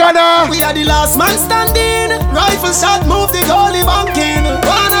on, Ghana? We are the last man standing. Rifle shot, move the goalie banking.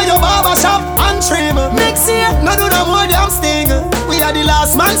 One of your barber shop and trim. Next year, no do no more damn sting. We are the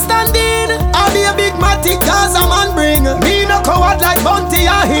last man standing. All the a big matic cause a man bring. Me no coward like Bounty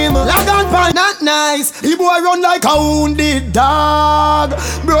or him. Lagan pan not nice. The boy run like a wounded dog.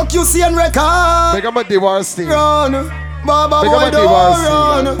 Broke you see and record. Make up a divorce thing. Run. Baba boy don't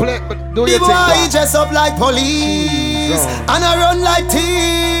run. The boy dress up like police and I run like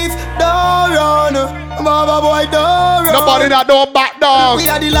thief. Don't run. Baba boy don't run. Nobody that don't back down. We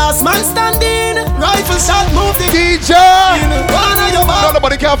are the last man standing. Rifle shot move the DJ.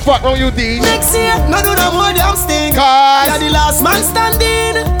 Nobody can fuck around you, DJ. Next year, no do no more damn sting. We are the last man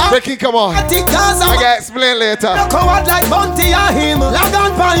standing. Ricky, come on. I can explain later. No coward like Bounty or him.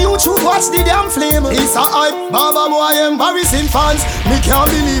 Lagan pan YouTube, watch the damn flame. It's a hype, Baba boy embarrassing fans. Me can't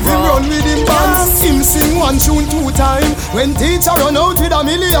believe him run with him bands. Him sing one tune 2 times. When teacher run out with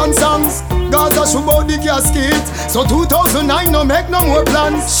 1,000,000 songs. Gaza shoot out the casket. So 2009 no make no more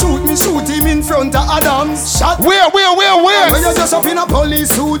plans. Shoot him in front of Adams. Shot. Where? When you just up in a police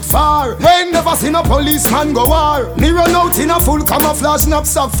suit far. When never seen a policeman go war. Me run out in a full camouflage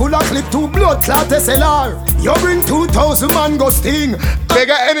knapsack full of clip 2 blood clot SLR. You bring 2,000 man go sting.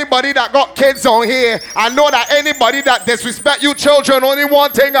 Bigger anybody that got kids on here. I know that anybody that disrespect you children, only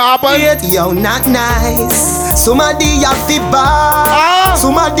one thing happen. Yo, not nice. Somebody have to bar.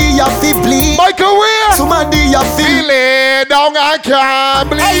 Somebody have to bleed. My career. Somebody have to feel it down and can't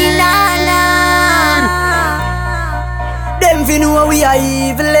bleed. Hey, nah. Them fi know we are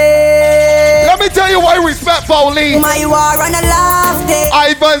evil. Let me tell you why respect for Lee. My war on a laugh day.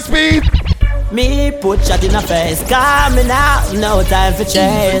 Ivan Speed. Me put shot in the face, coming out, no time for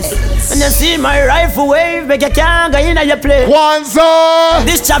chase. When you see my rifle wave, make you can't go in your place. Kwanzaa!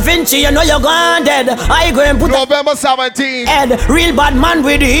 This Chavinci, you know you're gone dead. I go and put November 17th. And real bad man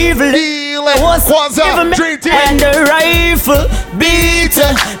with evil. Kwanzaa, treaty. And the rifle beat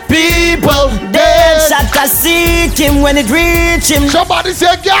people dead. Shot to seek him when it reach him. Somebody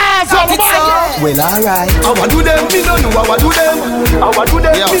say gas, well, alright. I want to them, me don't know I want to them. I want to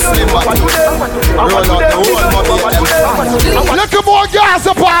them, me don't know I want to them. Look at more gas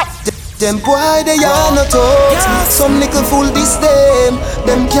apart. Them boy they are not talk. Some little fool this them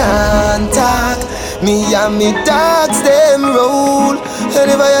can't talk. Me and me dogs them roll.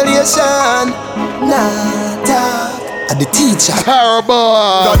 Any violation, nah talk. And the teacher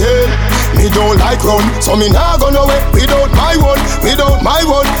terrible. Me don't like run, so me nah go no way. Without my one, without my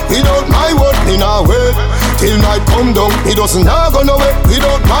one, without my one, me nah wait till night come down. Me doesn't nah go no way.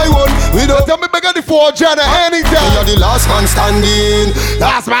 Without my one, without. Tell me bigger the 4 Jenna anytime. Me are the last man standing.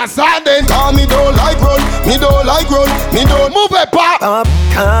 Last man standing. Cause me don't like run, me don't like run, me don't move it pop.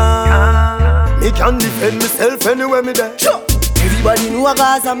 Me can defend myself anywhere me there. Everybody know a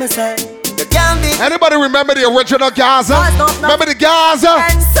Gaza me say. Anybody remember the original Gaza? Remember the Gaza?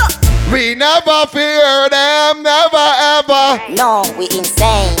 We never fear them, never ever. No, we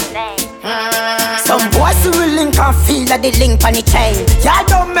insane. Some boys who will link and feel that they link on the chain. Y'all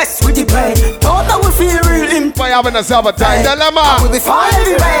don't mess with the brain. Don't that we feel real imp. Why having a time dilemma? We be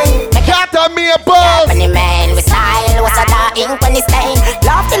falling the rain. Cat on me a buzz. Company man, we style. What's a dark ink when it's stain?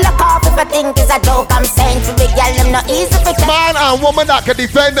 Love to look off if I think it's a joke. I'm saying to the girl, them not easy for man and woman that can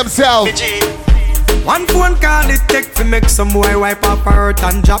defend themselves. One phone call it take to make some boy wipe up her hurt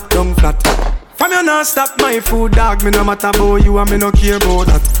and drop down flat. From you not stop my food dog, me no matter about you and me no care about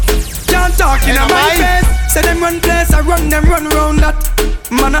that. Can't talk in my face, say them run place, I run them run round that.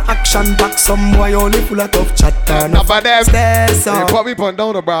 Man a action back, some boy only full of tough chatter. Now for them stairs up, put me put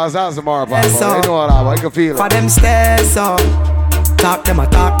down the bras as tomorrow, papa. You know what I can feel it. For them stairs up, talk them a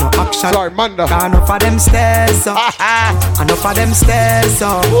talk, no action. Sorry, Manda. Enough of them stairs up, enough of them stairs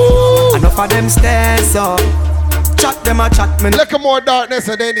up, enough of them stairs up. Chat them a chat me. Look at more darkness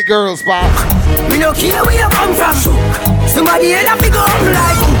than any girls, pop. We no care where you come from. Somebody else have to go home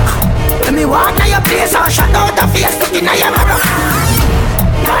like hook. Let me walk to your place and shut out the face looking at your mother.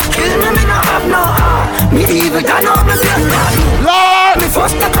 God kill me no have no heart. Me even turn up my blood. Lord,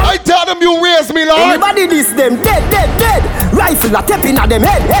 I tell them you raise me, Lord. Anybody this them dead. Rifle a tapping at them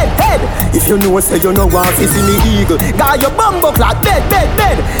head. If you know say you know want to see me eagle, got your bumbo clock dead.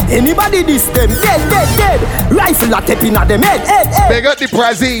 Anybody this them dead. Rifle a tapping at them head. Big up the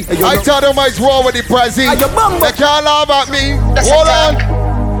Prezi. I tell them what's wrong with the Prezi. They can't laugh at me. Hold on.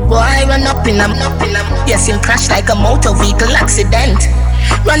 Boy, run up in them. Yes, you'll crash like a motor vehicle accident.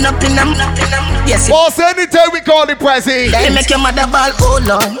 Run up in them. Yes. Boss, anytime we call the Prezi. They make your mother ball, hold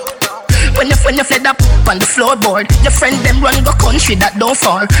on. When you fled up on the floorboard, your friend them run go country that don't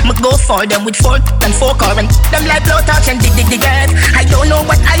fall. Me go for them with 4 and 4 car and them like blow touch and dig get. I don't know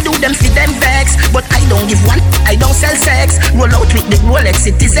what I do, them feed them vex, but I don't give one, I don't sell sex. Roll out with the Rolex,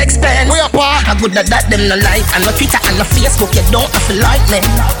 it is expense. I good at that them no like, and no Twitter and no Facebook, you don't have to like me.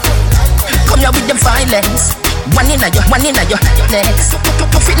 Come here with the violence. One in a your next.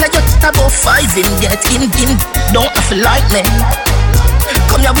 Puff it like you're about 5 in get in. Don't have to like me.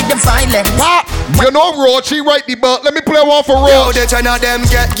 Come here with the violence. You know Rochi right the butt. Let me play one for Roach. Yo, the China them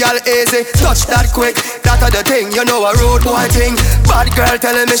get gal easy. Touch that quick. That are the thing. You know a road boy thing. Bad girl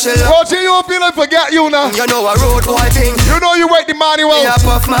telling me she love. Rochi, you don't feel like forget you now. You know a road boy thing. You know you write the manual. Yeah,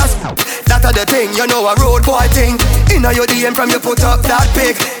 puff mask. That are the thing. You know a road boy thing. Inna your DM from you put up that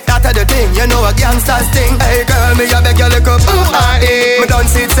pic. That are the thing. You know a gangster's thing. Hey girl, me a beg you look up. Me done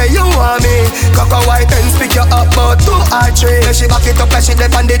see it say you want me. Cock a white and speak you up about 2 or 3. She back it up and she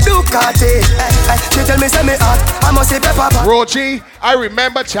left on the Ducati. She tell me say me hot, I must say pepper. Rochi, I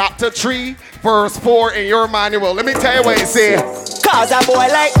remember chapter 3, verse 4 in your manual. Let me tell you what it says. Cause a boy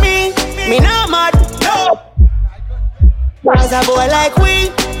like me not mad. No. Cause a boy like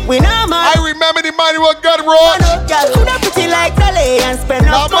we not mad. I remember the manual, good Roach. Girl, coulda pretty like Dolly and spend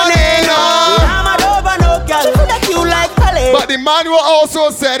no money. No. I'm mad over no girl, coulda cute like Dolly. But the manual also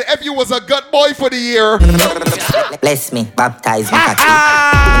said if you was a good boy for the year. Bless me, baptize me, catchy.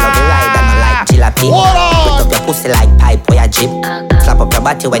 You know the ride and I like jalopy. Put up your pussy like pipe or your jeep. Slap up your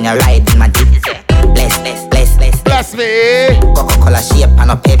body when you ride in my jeep. Bless me. Coca-Cola shape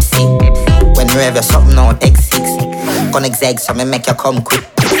and a Pepsi. When you have your something on X6. Gonna exeg so me make you come quick.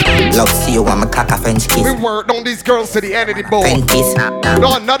 Love see you want me cock a French kiss. We work on these girls to the end of the board. Fenties.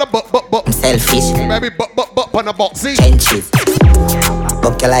 No, another but. I'm selfish. Maybe but on a boxy. Trenches.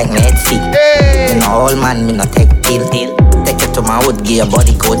 Book you like Medsi. Hey. You know old man, me no take pill. Take you to my wood, give your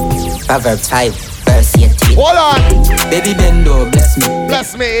body code. Proverbs 5, verse 18. Hold on. Baby bendo, bless me.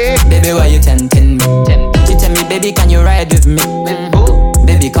 Bless me. Baby, why you tempting me? She tell me, baby, can you ride with me?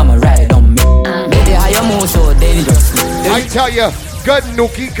 Baby, come and ride on me. Baby, how you move so dangerously? I tell you, good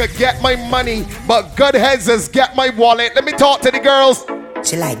nookie could get my money, but good heads is get my wallet. Let me talk to the girls.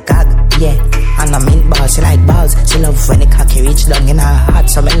 She like gag, yeah. And I'm in balls, she like balls. She love when the cocky reach down in her heart.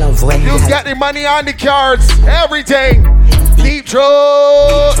 So me love when you get the money on the cards, everything. Deep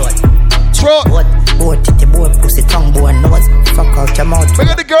throat. Board, titty, board, pussy, tongue, board, nose. Fuck out your mouth. Look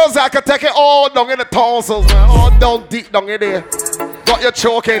at the girls that can take it all down in the tonsils, man. All down deep down in there. Got you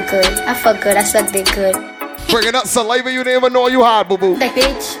choking. Good. I fuck good. I suck dick good. Bringing up saliva you didn't even know you had, boo boo. That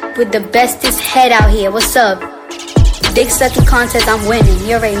bitch with the bestest head out here. What's up? Dick sucking contest, I'm winning.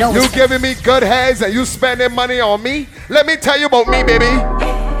 You already know. You giving me good heads and you spending money on me? Let me tell you about me, baby.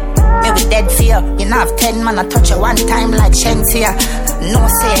 Me with dead fear. You know have 10 man, I touch you one time like Shensia. No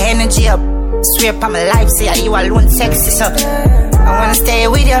say energy up. Swear upon my life, say you alone sexy, so I wanna stay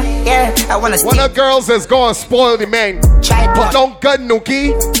with you, yeah. I wanna stay. One of the girls is gonna spoil the man. Put down good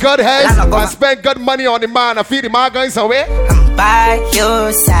nookie, good heads, and spend good money on the man. I feed the man going somewhere. I'm by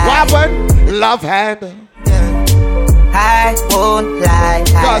your side. What happened? Love handle. I won't lie.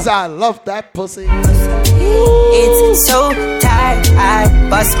 Cause I love that pussy. It's so tight, I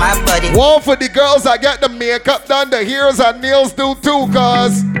bust my body. One for the girls that get the makeup done, the hairs and nails do too,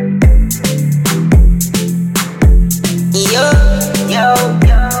 cause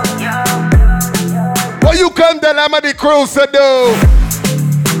what you come to Lama the cruise to do?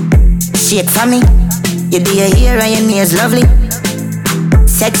 Shake for me. You do your hair and your nails lovely.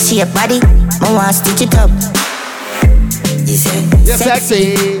 Sexy your body, I want to stitch it up. You say, you're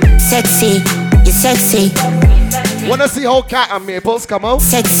sexy. Sexy, you're sexy. Wanna see how cat and maples come out?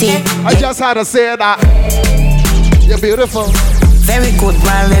 Sexy. I just had to say that. You're beautiful. Very good,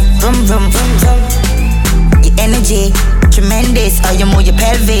 man. Vroom, vroom, vroom, vroom. Your energy, tremendous. How you move your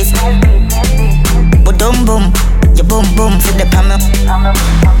pelvis. Boom, boom. Your boom, boom. For the palm.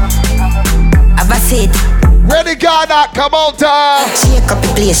 Have a seat. Ready, Ghana, come on, time. Shake up the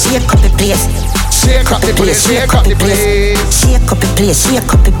place, shake up the place. Shake up the place, shake up the place. Shake up the place,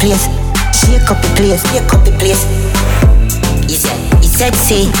 shake up the place. Shake up the place, shake up the place. You're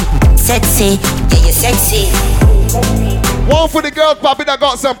sexy, sexy, yeah, you're sexy. One for the girls, Poppy, that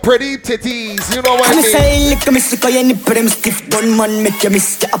got some pretty titties. You know what I mean? Say, lick me sick, I any prim stiff gun man, make you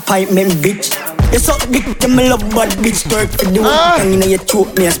miss the appointment, bitch. You suck dick, them love bad bitch. Twerk for the one, and you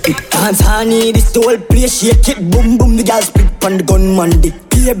choke me a spit. Dance honey, this the whole place, shake it, boom boom, the girl split on the gunman dick.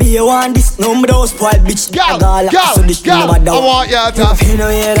 Baby, you want this? No, me don't spoil, bitch. Girl, I want you to. You know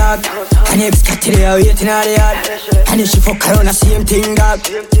you dog. And if scattered there, waiting at the yard. And if she fuck around, the same thing, dog.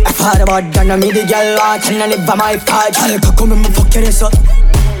 I thought about done, I made the girl want. And I never my part. I'll come and fuck your ass up.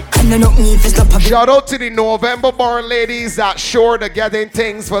 Shout out to the November born ladies that sure to getting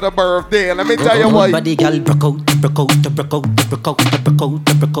things for the birthday. Let me tell you what.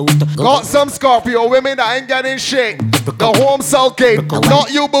 Got some Scorpio women that ain't getting shit. The home sulking.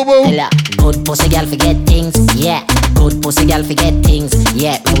 Not you, boo boo. Good pussy girl forget things, yeah. Good pussy girl forget things.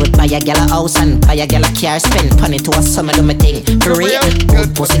 Yeah, me would buy a girl a house and buy a girl a car. Spend money to a summer do my thing. For real,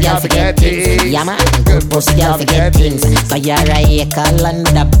 good pussy girl forget things. Yeah man, good pussy girl forget things. Buy a acre land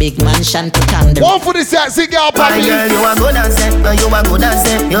with a big mansion to come. One for the sexy girl, my girl, you are good as it. You are good as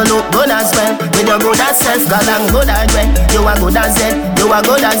it. You look good as well. With your good as self, girl, I'm good as well. You are good as it. You are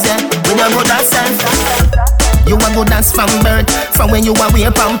good as it. With your good as self. You are good as from birth. From when you are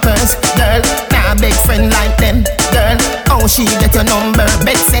wear pampers. Girl, nah big friend like them. Girl, how she get your number?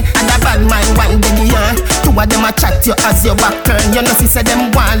 Betsy and a bad man one day year. Two of them a chat you as your back turn. You know she say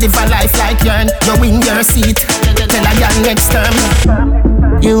them want live a life like yourn. You win your seat. Tell a girl next term.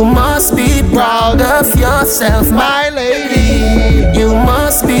 You must be proud of yourself, my lady. You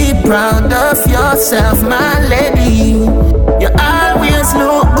must be proud of yourself, my lady. You always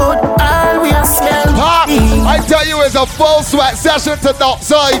look good, always smell good. I tell you, it's a full sweat session to the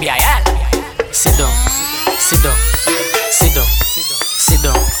outside. Sit down, sit down, sit down, sit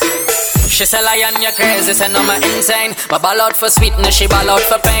down. She say lion, you crazy, say no, I'm insane. But ball out for sweetness, she ball out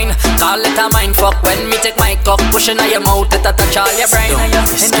for pain. Call it a mind fuck when me take my cock. Pushing on your mouth, it touch all your brain.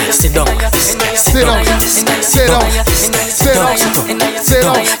 Sit down, sit down, sit down, sit down, sit down, sit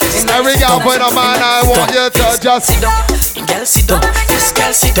down. Every girl put a man, I want you to just sit down. Girl, sit down, yes,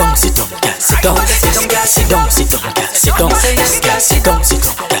 girl, sit down, sit down, girl, sit down, yes, girl, sit down, sit down, girl, sit down, yes, girl, sit down, sit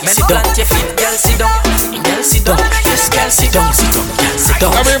down, girl, sit down. Plant your feet, girl, sit down, girl, sit down, yes, girl, sit down, sit down, girl, sit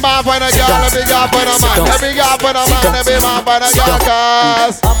down. Every man find a girl, every girl find a man, every girl find a man, every man find a girl,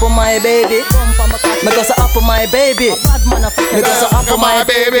 cause up on my baby, because up on my baby, because up on my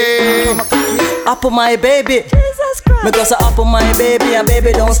baby, up on my baby. Because I up on my baby and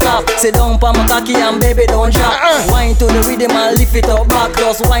baby don't stop. Sit down pa my cocky and baby don't drop. Wine to the rhythm and lift it up back.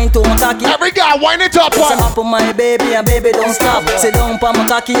 Just wine to my cocky. Every guy wine it up. Because I up on my baby and baby don't stop. Sit down pa my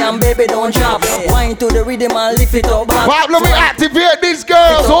cocky and baby don't drop. Wine to the rhythm and lift it up back. Bob, let me activate these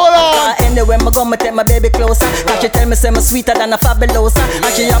girls. Hold on. Anyway, I come and take my baby closer. And she tell me say me sweeter than a fabulosa.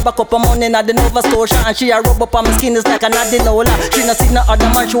 And she have a cup of money at the Nova Scotia. And she a rub up on my skin is like an Adinola. She no see no other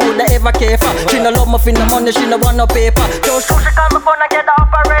man she woulda ever care for. She no love me for no money, she no want no paper. One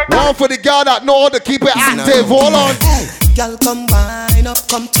for the girl that know how to keep it active. Hold on. Girl, come wine up,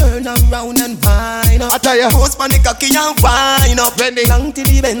 come turn around and wine up. I tell ya, post on the cocky and wine up. Long till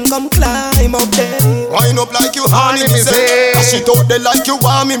the bend, come climb up there. Wine up like you honey, me say. She thought they like you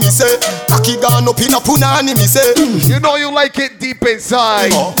want me say. Cocky gone up in a punani, me say. You know you like it deep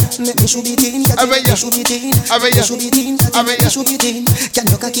inside. Make me shoot it in, can you shoot it in? Shoot it in, shoot it in. Can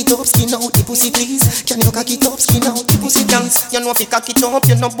you cock it up, skin out the pussy, please? Can you cock it up, skin out the pussy, please? You know if you cock it up,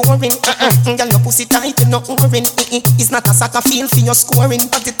 you're not boring. Girl, your pussy tight, you're not boring. It's not a soccer feel for your scoring,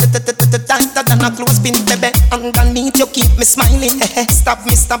 but it tighter than a clothespin, baby. Underneath you keep me smiling. Stop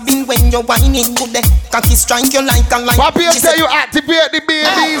me stopping when you're whining. Good day, cocky strike you like a light. Papi, I tell you activate the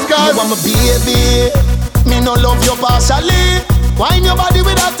babies, guys. You want my baby, me no love you partially. Wine your body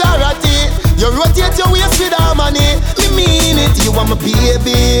with authority. You rotate your waist with harmony. Me mean it, you want my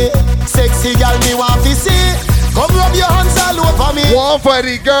baby. Sexy girl, me want to see. Come rub your hands all over me. One for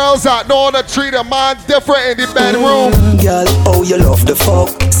the girls that know to treat a man different in the bedroom. Girl, oh you love the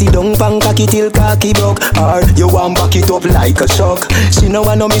fuck. Sit down pan cocky till cocky broke. Or you want back it up like a shock. She know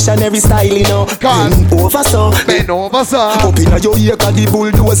want no missionary style, you know. Bend over so, bend over so. Up inna your ear 'cause the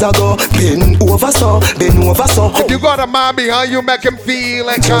bulldozer go. Bend over so, bend over so. If you got a man behind you, make him feel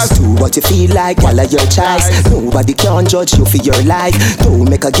like just do what you feel like, girl, of your choice. Nobody can judge you for your life.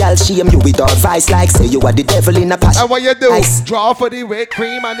 Don't make a girl shame you with advice like say you are the devil in a passion. And what you do? Draw for the whipped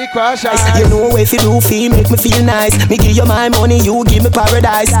cream and the crush ice. You know if you do feel, make me feel nice. Me give you my money, you give me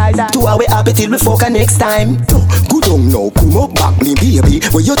paradise. 2 hours happy till we fuck next time. Good on now, come up back me baby.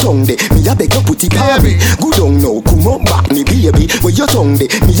 Where your tongue de? Me a beg you put it on me. Good on now, come up back me baby. Where your tongue de?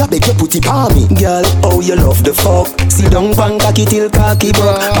 Me a beg you put it on me. Girl, oh you love the fuck. Sit down pan cocky till cocky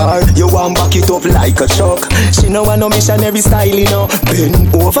broke. Or you want back it up like a truck. She know want no missionary style, you know.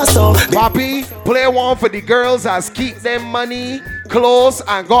 Bend over so. Papi, play one for the girls as keep them money close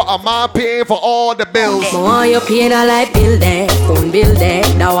and got a man paying for all the bills. More you pay the light bill there, phone bill there,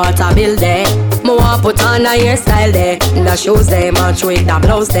 the water bill there. More put on the hairstyle there, the shoes there, match with the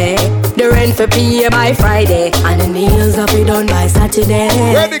blouse there. The rent for pay by Friday, and the nails up be done by Saturday.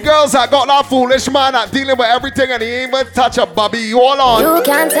 Where the girls that got that foolish man that dealing with everything and he ain't even touch a bubby, hold on. You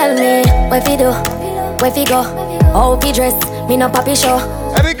can't tell me where fi do, where fi go, how fi dress, me no papi show.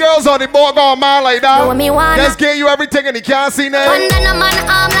 Any girls on the board got a man like that? No, me wanna. Just give you everything and he can't see nothing. One a man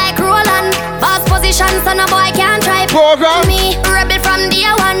arm like Roland. Boss position, son a boy can't try. Program me, rebel from day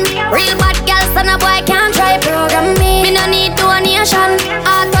one. Real bad girl, son a boy can't try. Program me no need donation.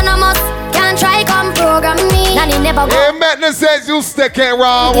 Autonomous, can't try come program me. Nanny never go. Hey, Metna says you sticking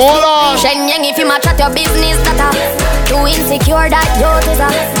around. Hold on. Shen Yang, if you match at your business, that too insecure that yours is a.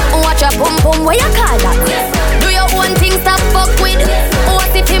 Watch your boom boom, where you call that? Do your own thing, stop fuck with.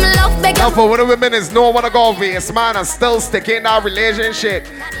 What if him love beg? Now for when the women is no wanna go face, man, and still stick in that relationship.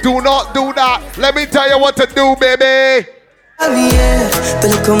 Do not do that. Let me tell you what to do, baby. Yeah,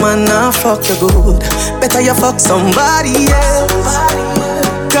 the little man now fuck you good. Better you fuck somebody else.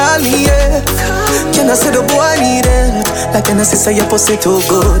 Call me, yeah. Can I say the boy need it? Like can I say your pussy too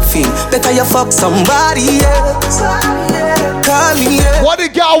good? Feel better you fuck somebody else. Call me, yeah. What the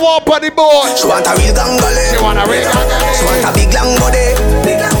girl want on the board? She want a real gangole. She want a real gangole. She want a big long body.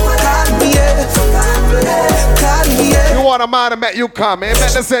 Call me, yeah. Call me, yeah. You want a man to make you come in?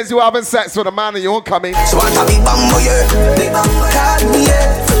 That says you having sex with a man and you don't come in. She want a big bambo, yeah. Call me,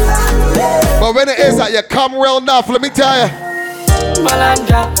 yeah. But when it is that you come real enough, let me tell you.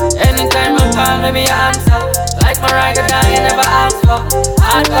 Malandra, anytime I call, let me answer. Like my ragga down, you never ask for.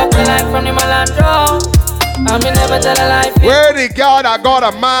 Hard up the line from the Malandro. I mean, never tell a lie. Where the God I got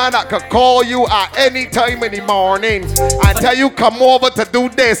a man that could call you at any time in the morning and tell you come over to do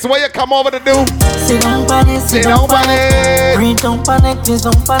this. What you come over to do? Sit down, panic. Sit down, panic. Breathe, don't panic, please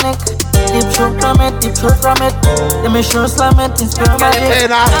don't panic. Deep throat from it, deep throat from it. Let me sure slam it, it's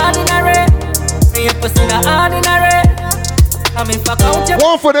permanent. Ordinary, me a pussy na ordinary. I mean, fuck out your.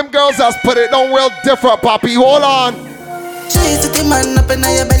 One for them girls that's put it on real different, Poppy. Hold on. Chase the man up in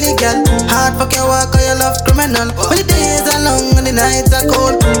your belly, girl. Hard fuck your walk or your love criminal. When the days are long and the nights are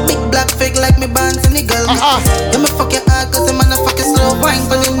cold. Big black fig like me bands and the girl. You me fuck your heart cause the man a fuck your slow. Wine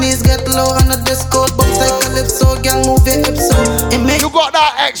when your knees get low on the disco. Bounce like calypso, girl move your hips so. You got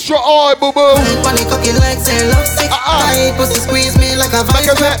that extra oil, boo boo. Funny cocky like say love sick. I pussy squeeze me like a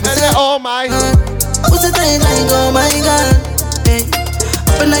vice grip. Oh my. Pussy tight like oh my god. Hey.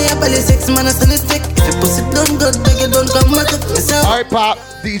 Up in your belly 6 minutes and it's thick. If you pussy done good, beg you don't come back. Alright, Pop.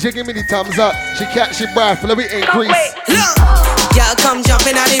 DJ, give me the thumbs up. She catch your breath. Let me increase. Look, y'all come jump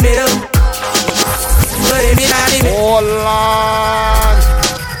in the middle. Put him in the middle. Hold on.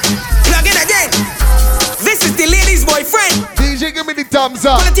 Plug in again. This is the lady's boyfriend. DJ, give me the thumbs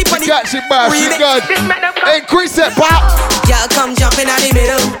up. She catch your breath. She good. Increase it, Pop. Y'all come jump in the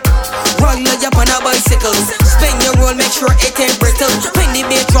middle. Run like up on a bicycle. Spin your roll, make sure it ain't brittle. When the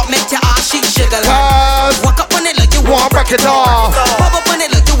beat drop, make your ass shake jiggle. Walk up on it like you want break it off. Pop up on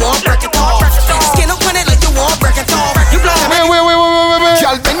it like you want break it off. Skin up on it like you want break it off. You blow wait.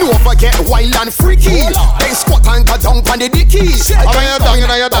 Y'all bend over, get wild and freaky. Then squat and go down on the dicky.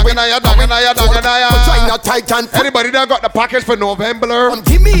 Anybody that got the package for November?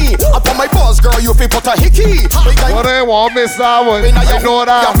 Give me up on my balls, girl. You feel put a hickey. What they want, Miss Howard? I know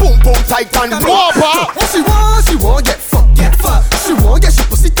that. Boom boom tight and what she want, get fucked, get fucked. She want, get she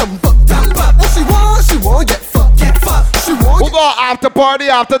pussy dump up. What she want, get fucked, get fucked. She want. Who got after party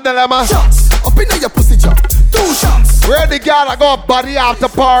after dilemma? Shots up in your pussy job. 2 shots. Where the guy that got body after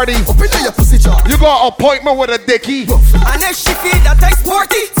party? Up in your pussy job. You got appointment with a dickie. And if she feel that I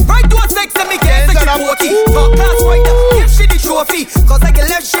sporty, right to a sex and me get the 40. Top class right now, give she the trophy. Cause I get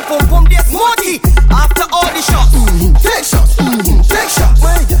left ship on boom this smarty. After all the shots, take shots, take shots,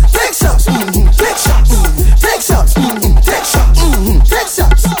 take shots, take shots, take shots, take shots, take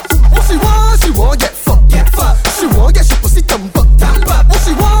shots. What she want, get fucked, get fucked. She want, get she pussy dump up. What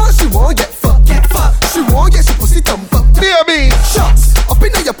she want, get fucked, get fucked. She want, get she pussy dump up. Baby, shots up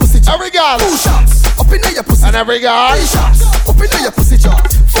in your pussy jar. Every girl, 2 shots up in your pussy. And every girl, 3 shots up in your pussy jar.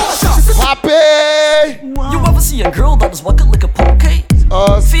 4 shots. Happy. You ever see a girl that is walking like a poke?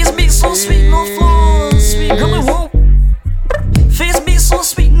 Face be so sweet, no flaws. Sweet girl, it won't. Face be so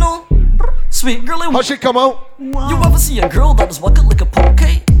sweet, no. Sweet girl, it won't. How she come out? You ever see a girl that is walking like a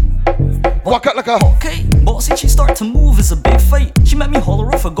poke? Walk out like a okay. Bossy, she start to move, it's a big fight. She met me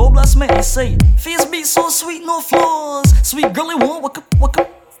holler off a go blast man, I say. Face be so sweet, no flaws. Sweet girl, it won't walk up.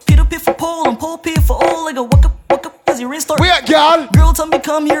 Peter P for pole and pole P for all. Like a walk up. As you restart. Where, girl? Girl, tell me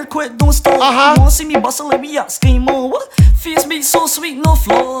come here, quick, don't stop. You wanna see me bustle like me out, scream on what? Face be so sweet, no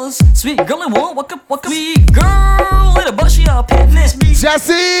flaws. Sweet girl, it won't walk up. Sweet girl, let a butt she out, pitness.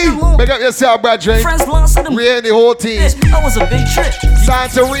 Jesse, make up yourself, brethren. Friends lost in them. We and the whole team. That was a big trip.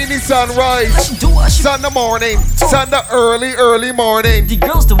 Santorini sunrise. Sunday morning. Sunday early morning. The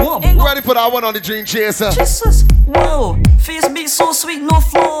girls the one. Ready for that one on the Dream Chaser. Jesus, whoa. Face be so sweet, no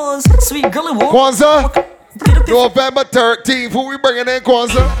flaws. Sweet girl, it won't. Kwanzaa. November 13th. Who we bringing in,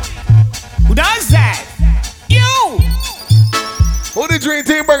 Kwanzaa? Who does that? You. Who the Dream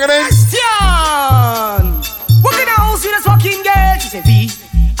Team bringing in? Question. What kind of house you this fucking girl? She said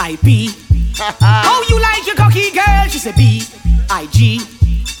VIP. How you like your cocky girl? She said BIG.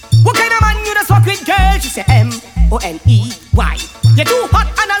 What kind of man you this fuck with girl? She said F-O-N-E-Y. You're too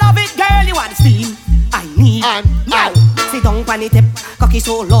hot and I love it, girl. You want the steam? I need now. Sit down on the tip. Cocky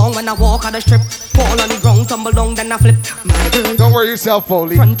so long when I walk on the strip. Fall on the ground, tumble down, then I flip. My girl, don't worry yourself,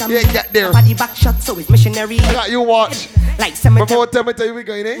 Foley. Yeah, get there. Body back shot, so it's missionary. I got you watch. Like cemetery. Before tell me we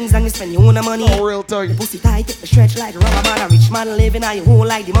going in. And you spend your own money. Oh, real time. Your pussy tight, take the stretch like a rubber band. A rich man living on your home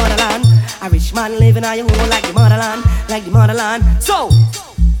like the motherland. A rich man living on your home like the motherland. Like the motherland. So,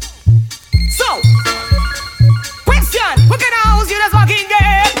 question. What kind of house you just walking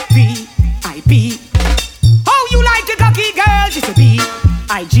girl? V-I-P. How you like the cocky girl? Just a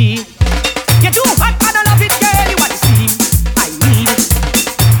B-I-G. You're too hot, I don't love it, girl. You want to see? I need it.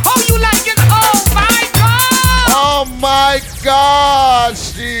 How you like it? Oh my God! Oh my God,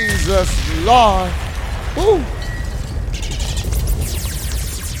 Jesus Lord. Woo.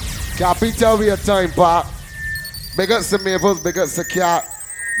 Cappy, tell me a time, Pop. Big ups to Maples, big ups to Cat.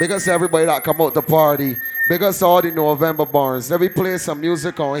 Big ups to everybody that come out the party. Big ups to all the November Barns. Let me play some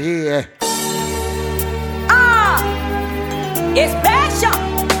music on here. It's special.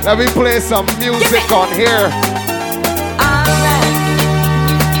 Let me play some music on here.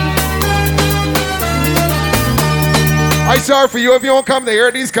 I'm sorry for you if you don't come to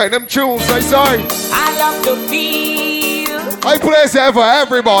hear these kind of tunes. I'm sorry. I love to feel. I play that for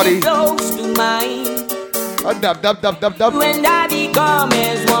everybody. Close to mine. Dub. When I become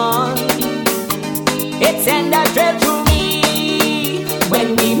as one, it's send a thrill through me.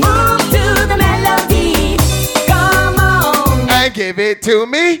 When we move to the melody, come on and give it to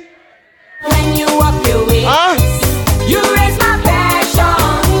me. When you walk your way, you raise my passion.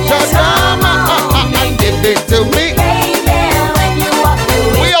 Yes, come on and give it to me. Baby, when you walk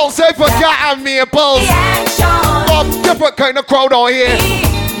your way, we all say for Cat and Maples. Different kind of crowd on here.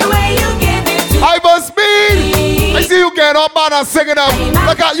 The way you give it to I must be. I see you get up and singing up.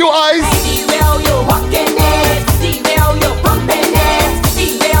 Look at you eyes. See where you're walking it. See where you're pumping it.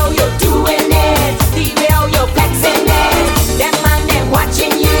 See where you're doing it. See where you're flexing it. Them man, them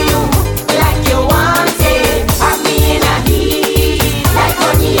watching you like you want it. I'm being a heat like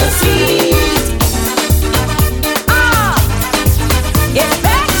honey or sweet. It's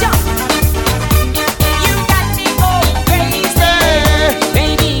special. You got me going crazy.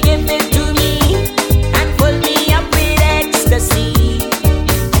 Baby, give it to me and pull me up with ecstasy.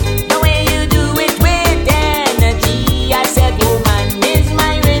 The way you do it with energy. I said, woman, is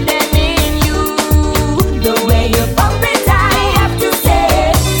my rhythm in you. The way you pump it, I have to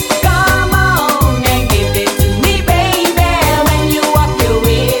say, come on and give it to me, baby. When you walk your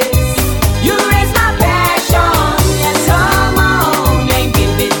ways, you raise my passion. Yes, come on and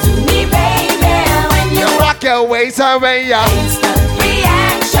give it to me, baby. When you walk your ways away, instant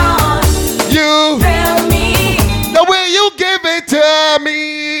reaction. You thrill me. The way you give it to me.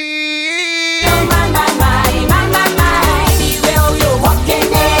 Oh my. See where you're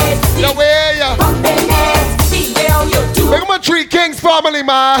walking it. The way you pumping it. See where you're doing. Look at my Three Kings family,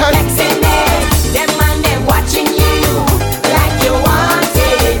 man. Flexing it. Them man, them watching you like you want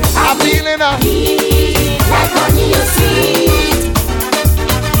it. I'm feeling a heat like honey or sweet.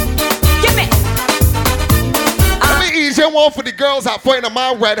 Give me. Let me ease you one for the girls that find a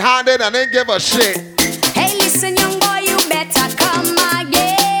man red-handed and then give a shit. Hey, listen, young boy, you better come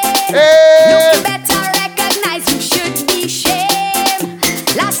again. Hey. You better recognize you should be shamed.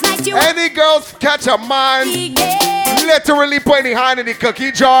 Last night you any girls catch a man literally putting his hand in the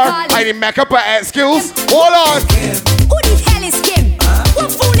cookie jar and he make up an excuse. Hold on. Who the hell is Kim?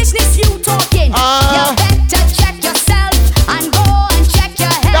 What foolishness you talking? You better check yourself and go and check your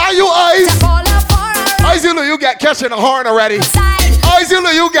head. Now you eyes. Eyes, you know you get catching a horn already. Eyes, you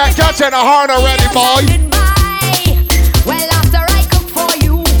know you get catching a horn already, boy. Well, after I cook for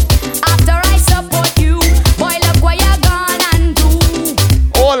you, after I support you, boy, look what you're gonna do.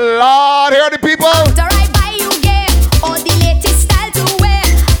 Oh Lord, hear the people. After I buy you gear, all the latest style to wear,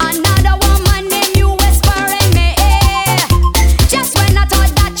 another woman named you whispering me ear. Just when I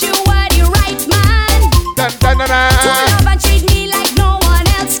thought that you were the right man, to love and treat me like no one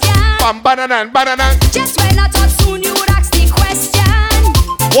else can. Just when I thought soon you would ask the question.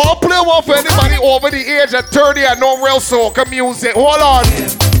 Won't play one for anybody over the age of 30 and no real soca music. Hold on.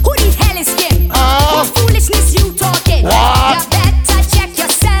 Who the hell is Kim? What foolishness you talking? What? You better check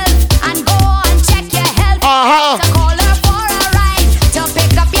yourself and go and check your health. To call her for a ride, to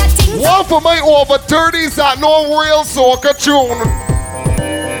pick up your things. One for my over 30s that no real soca tune.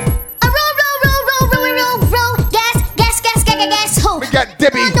 Guess who? We got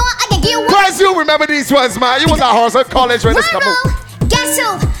Debbie. No, I can give one. Guys, you remember these ones, man. You was at Horse College when this come out. Guess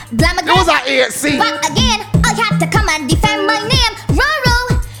who? Glamour You was at ASC. But again, I have to come and defend my name.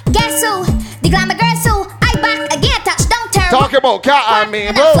 Roro. Guess who? The glamour girl, so I back again. Talk about cat and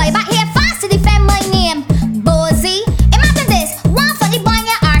me. Fly back here fast to defend my name. Bozy. Imagine this. One for the boy and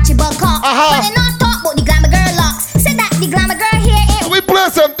Archibald Cox. But they not talk about the glamour girl locks. Say that the glamour girl here ain't. We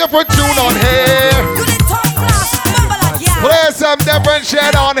play some different tune on here. Play some different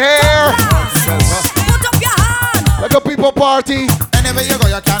shit on here. Let the people party. Anywhere you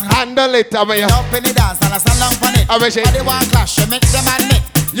go, you can handle it. I mean, up in the dance and I stand down on it. I wish it. They want clash, you make them admit.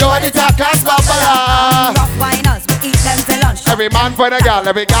 You're the top class buffalo. Rough winers, we eat them till lunch. Every man for the girl,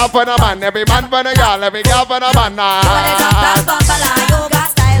 every girl for the man. Every man for the girl, every girl for the man. You're the top class buffalo. You got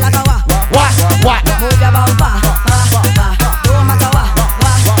style like a wah. What? Move your bumper. Don't matter what.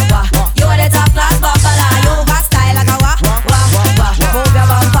 You're the top class buffalo. You got style like a wah. Move your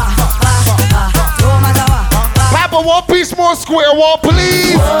bumper. Don't matter what. Papa, one piece more square one,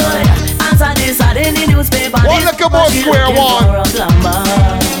 please. Answer this, I didn't in the newspaper. One look at more square one.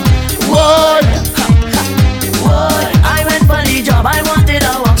 What? I went for the job, I wanted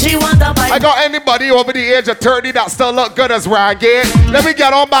a walk, she want a pipe. I got anybody over the age of 30 that still look good as ragged. Let me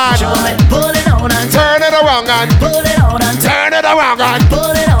get on man. Pull it on and turn it around and pull it on and turn it around and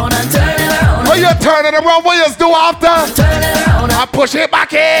pull it on and turn it around. What you turn it around? What you do after? Turn it around. I push it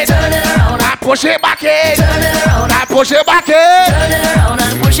back in. Turn it around. I push it back in. Turn it around. I push it back in. Turn it around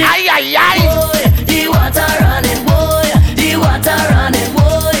and push it. Aye, aye, aye. Boy, the water running, boy. The water running,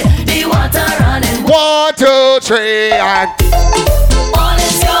 boy. The water running. 1, 2, 3, and all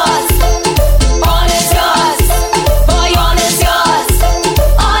is yours. All is yours. Boy, all is yours.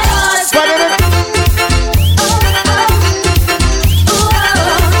 All yours.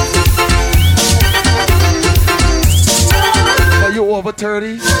 But you over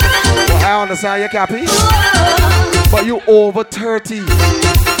 30? Well, I understand you copy. But you over 30.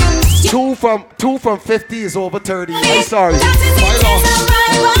 Two from 50 is over 30. I'm sorry.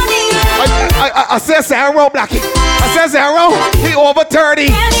 I said Sarah Blackie. I said Sarah. He over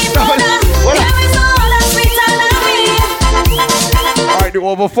 30. Alright, you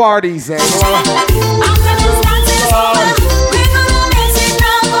over 40s then.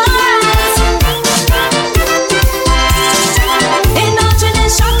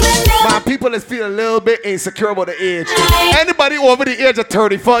 My people is feeling a little bit insecure about the age. Anybody over the age of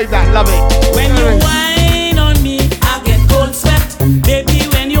 35 that love it. When you whine on me, I get cold sweat. Baby,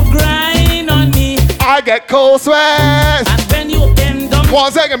 when you grind on me, I get cold sweat. And when you bend down,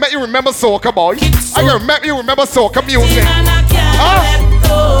 one second, make you remember soca, boy. I can make you remember soca music.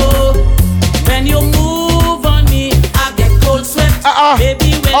 When you move on me, I get cold sweat.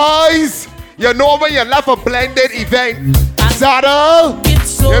 Baby, when eyes, you know when you left a blended event. Saddle,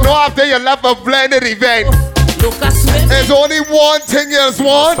 you know after you left a blended event. There's only one thing you just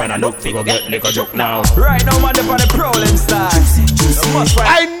want. Find a look, figure get liquor joke now. Right now, man, on the prowling style.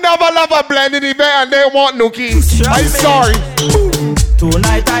 I never love a blended event and they want nookie. I'm sorry.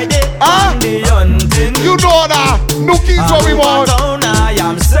 Tonight I did the hunting. You know that nookie's what we want. I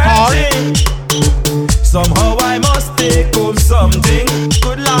am searching. Somehow I must take home something.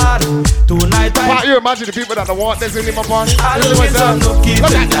 Good Lord. Tonight I. You imagine the people that don't want this in my party? I'm looking some nookie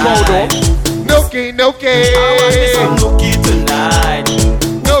look at the crowd though. Nookie. I want me some nookie tonight.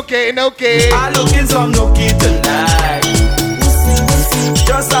 Nookie. I'm looking some nookie tonight.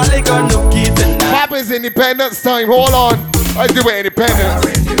 Just a little nookie tonight. Papa's Independence time. Hold on. I do it Independence.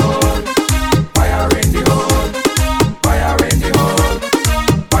 Fire in the hole. Fire in the hole. Fire in the hole.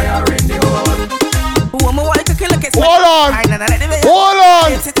 Fire in the hole. Hold on. Hold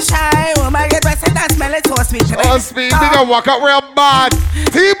on. Oh, speed. They gonna walk out real bad.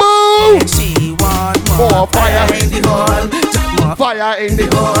 T-Boo. She want more fire in the hole. Fire in the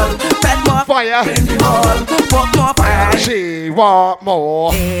hole. Fire in the hole. Put more fire. She want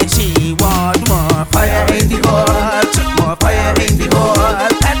more. She want more fire in the hole. More fire in the hole.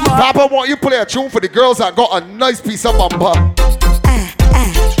 Papa want you play a tune for the girls that got a nice piece of bumper.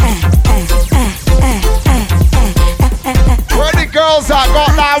 Where the girls that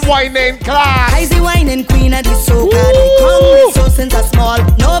got that whining class? I's the whining queen of the soca. They come with so since I small.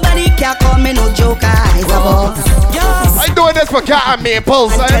 Nobody can call me no joker. I's a boss. I'm doing this for Cat and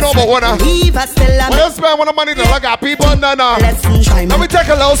Maples. I know but wanna. Leave us still. When you spend one of money to look at people, no. Let me take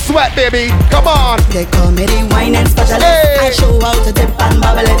a little sweat, baby. Come on. They call me the whining specialist. I show how to dip and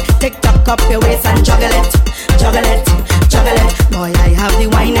bubble it. Tick-tock up your waist and juggle it. Juggle it. Juggle it. Boy, I have the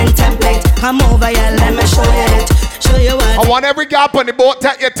whining template. Come over here, let me show you it. Show you what. I want every gap on the boat.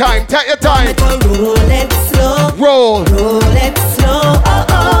 Take your time. Take your time. Roll it slow. Roll. Roll it slow. Oh,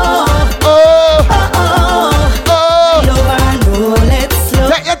 oh. Oh. Oh, oh. Oh. Over and roll it slow.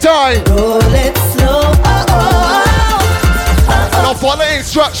 Take your time. Roll it slow. Oh, oh. Now follow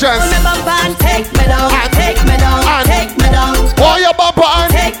instructions. Remember, man, take me down. Take me down. Take me down.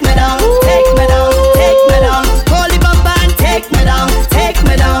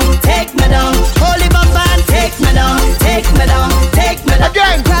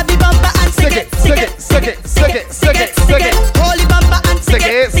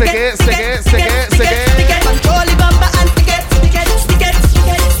 it, stick it, stick it, stick it, stick it. Control the bumper and stick it, stick it, stick it, stick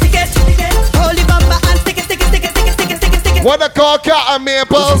it, stick it, stick it. Hold the bumper and stick it, stick it, stick it, stick it, stick it, stick it, stick it. What the call cat and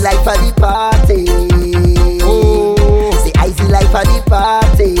maple? Easy life for the party. The icy life for the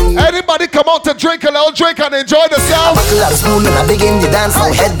party. Anybody come out to drink a little drink and enjoy themselves? I buckle up spoon and I begin the dance.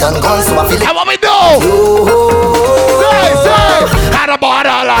 Now head done gone, so I feel it. And what we do? Say, had a bottle.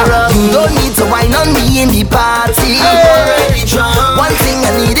 You don't need to whine on me in the party. One thing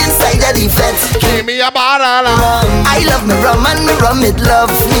I need inside of the fence. Give me a bottle. I love me rum and me rum it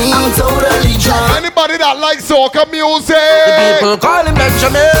loves me. I'm totally drunk. Anybody that likes soca music? The people call him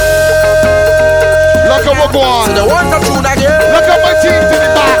Benjamin. Look at what go on. So they want to shoot again. Look at my teeth to the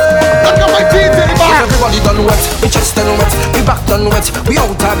back. Look at my teeth to the back. Everybody done wet, we chest done wet, we back done wet, we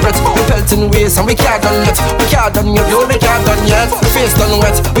out of breath, we felt in waist and we can't done yet, we can't done yet, yo, we can't done yet. We face done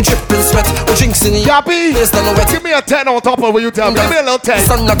wet, we dripping sweat, we drinks in the Yappy, face done wet. Give me a 10 on top of what you tell me. Give me a little 10.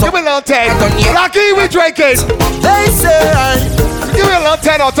 Give me a little 10. Lucky, we drinking. They say. Give me a little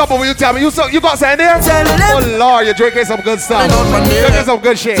 10 on top of what you tell me. You got something there? Oh Lord, you're drinking some good stuff. You're drinking some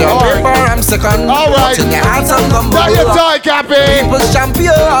good shit. All right. All right. Now you're done, Cappy. People's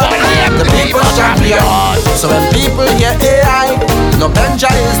champion. The people's champion. So when people hear AI, no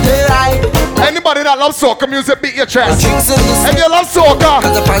Benja is the eye. Anybody that loves soca music, beat your chest. And you love soca.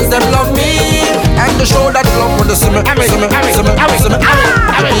 Cause the fans them love me. And the show that love for the summer.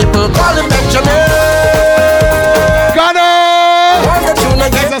 People call him Benjamin.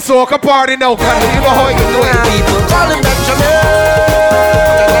 It's a soca party now, cause you know how you can do it. People call him Benjamin.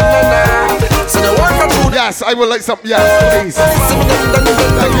 So they want to do. Yes, I would like some. Yes, please. Thank you so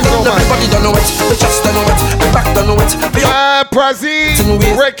much. Everybody don't know it. We just don't know it. We back don't know it. Prezi,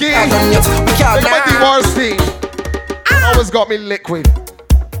 Ricky, look at my divorce team. Always got me liquid.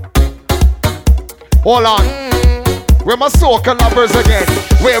 Hold on. We're my soca lovers again.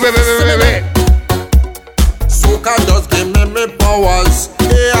 Wait. Soca does give me powers.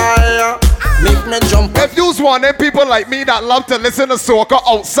 Yeah. Make me jump. If you's one of them people like me that love to listen to soca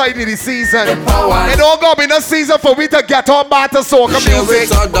outside of the season, it don't gonna be no season for me to get on back to soca music.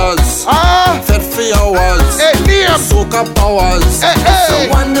 Fed for hours. Hey, name. Soca powers. Hey. It's a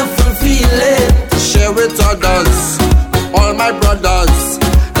wonderful feeling to share with others. All my brothers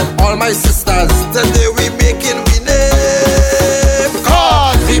and all my sisters. Today we making we name.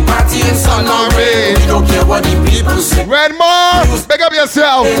 Cause we party in sun or rain. We don't care what the people say. Redmore, pick up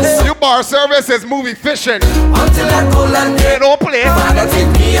yourself. You bar service is movie fishing. Until I go and they don't play. Father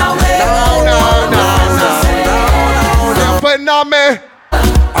take me away. No. But now me.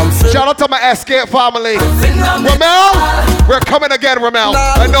 Shout out to my Escape family. Ramel, we're coming again, Ramel.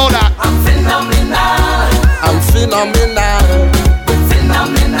 I know that. I'm phenomenal.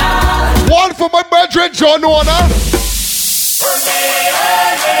 One for my brethren, John Warner.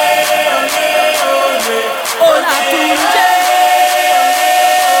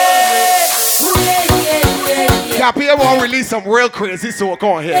 Cappy, I want to release some real crazy soca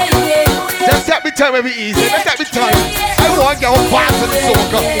on here. Just let me tell me easy. Just let me tell you. I want to get on back to the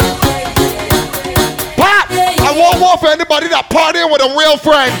soca. Pop! I want one for anybody that partying with a real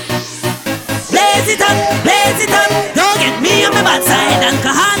friend. Blaze it up, don't get me on my bad side.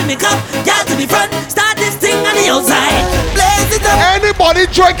 Alcohol me cup, got to be front. Start this thing on the outside. Blaze it up. Anybody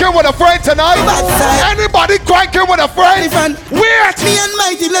drinking with a friend tonight? Anybody drinking with a friend? Weird. Me and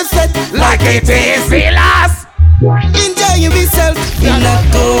my dealer said, like it is the last. Enjoy yourself. You're not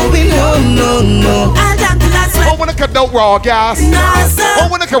going home, no. Oh, when I can do raw gas. Oh,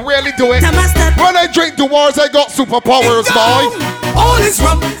 when I can really do it. When I drink the wars, I got superpowers, boy. All is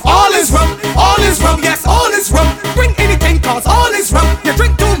rum, all is rum, all is rum, yes, all is rum. Bring anything, cause all is rum. You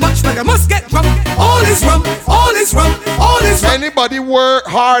drink too much, but you must get rum. All is rum, all is rum, all is rum. Anybody work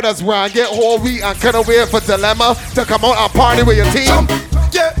hard as Ron, get whole wheat and couldn't wait for Dilemma to come out and party with your team? Jump,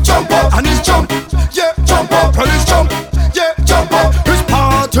 yeah, jump up, and it's jump. Yeah, jump up, and it's jump. Yeah, jump up. It's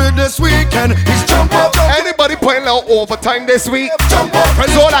party this weekend. It's jump up. Anybody playing a little overtime this week? Jump up.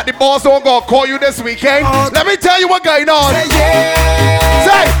 And so that the boss don't go call you this weekend. Let me tell you what's going on. Say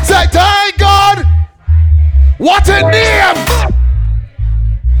yeah. Say, thank God. What a name.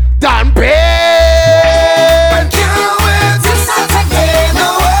 Dan Payne.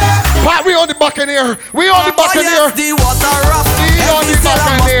 Pat, we on the Buccaneer. We on the Buccaneer. Yes, the water rough. We on the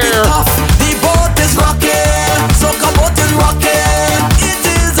Buccaneer. The boat is rocking. Soca boat is rocking. It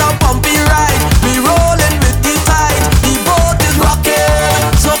is a bumpy ride. We rolling with the tide. The boat is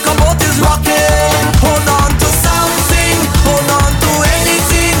rocking. Soca boat is rocking. Hold on to something. Hold on to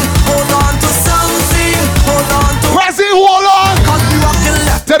anything. Hold on to something. Hold on to. Prezi, hold on. Cause we rocking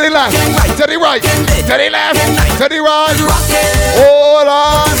left. To the left. To the right. To the left. To the right. Hold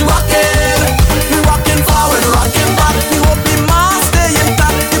on.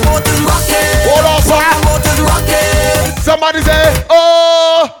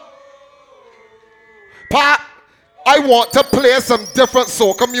 want to play some different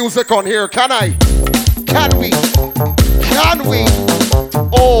soca music on here. Can I? Can we? Can we?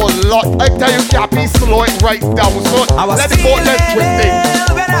 Oh Lord, I tell you, Cappy, slow it right down. So let the boat just drifting.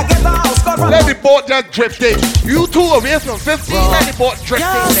 Let the boat just drifting. You two away from 15, let the boat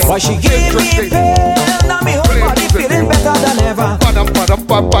drifting. Why she gave me pain, now me whole body feeling better than ever.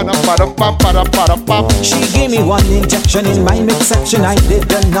 She gave me one injection in my midsection, I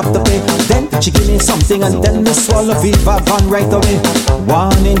didn't have to pay. Then she gave me something and then me swallow fever gone right away.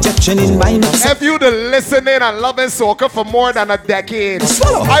 One injection in my midsection. If you been listening and loving soca for more than a decade,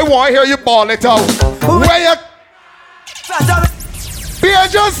 I want to hear you ball it out. Where you? Be a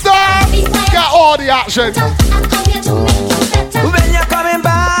just star. Get all the action. When you're coming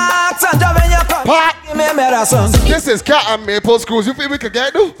back, Sandra, when you're coming back, give me a medicine. This is Cat and Maple Screws. You feel we could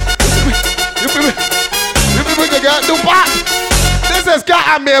get do? You feel we could get do? Back. This is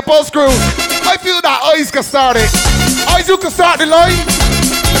Cat and Maple Screws. I feel that Eyes can start it. Eyes, you can start the line.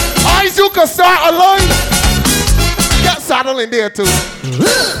 Eyes, you can start a line. Get saddle in there too.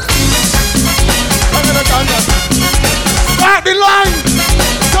 Start the line.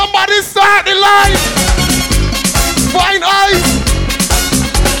 Somebody start the line. Find Eyes.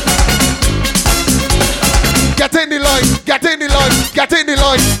 Get in the line. Get in the line. Get in the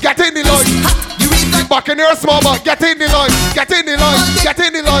line. Get in the line. Back in your small butt. Get in the line. Get in the line. Get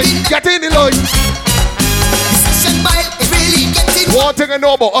in the line. Get in the line. One thing I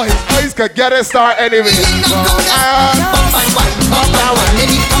know about Eyes could get a star anyway.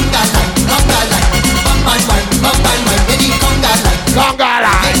 Conga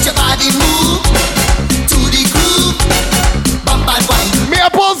line. Let your body move to the groove. Me I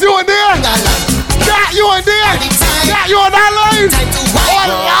pose you in there. Got you in there. Got you on that line. Oh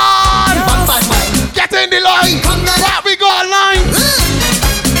Lord. Get in the line. What we go line.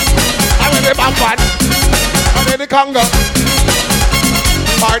 I'm in the bump. I'm in the conga.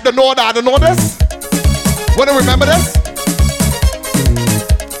 Alright, don't know that. Don't know this. Wanna remember this?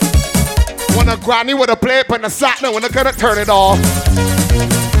 When a granny with a plate and a sack, now when I gonna turn it off.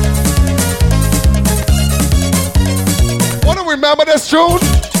 Wanna remember this tune?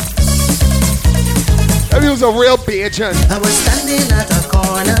 That was a real Bajan. I was standing at a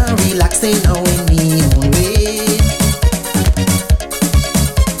corner, relaxing, knowing me own way.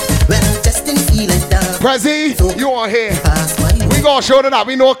 When I'm just in feeling down. Prezi, you on here. We gonna show them that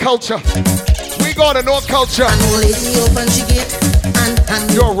we know culture. We gonna know culture. And old lady open she get.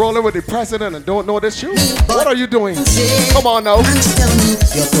 You're rolling with the president and don't know this tune? What are you doing? Come on now. And she tell me,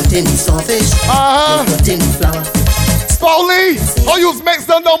 you're putting me sawfish. You're putting me flour. Foley, oh you mixed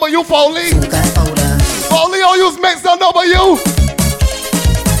up number you Foley. Foley, oh you mixed up number you.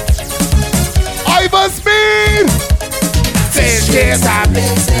 Ivan Speed. Fish case and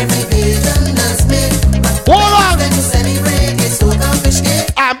hold on.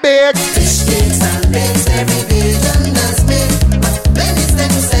 I'm big. Fish cakes and bakes every Bajan does make.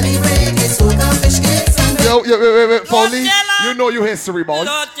 Wait, Foley, you know your history, boy.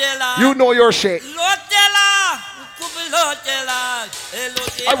 You know your shit.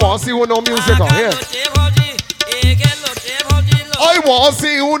 I want to see who know music on here. I want to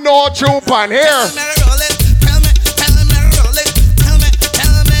see who know tune on here.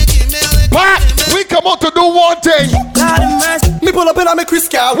 Pat, we come out to do one thing. Me pull up in a me Chris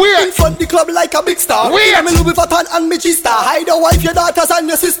car. In front the club like a big star. I'm in Louis Vuitton and me G-Star. Hide your wife, your daughters and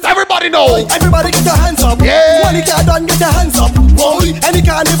your sister. Everybody know. Everybody get your hands up. Yeah. When you can't done, get your hands up. Whoa. Any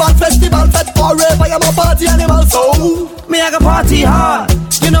carnival, festival, fest forever. I'm a party animal, so me I go party hard.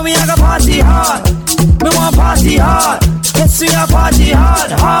 You know me I go party hard. Me want party hard. Let's see a party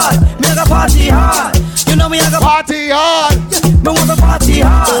hard, hard. Me I go party hard. You know me I go party hard. Me want to party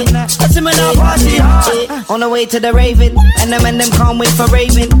hard. Let's see me now party hard. On the way to the Raven, and them can't wait for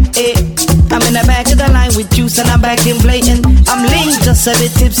Raven. I'm in the back of the line with juice and I'm back in blatant. I'm lean, just a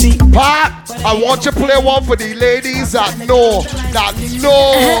bit tipsy. Pat, I want you to play one for the ladies that know.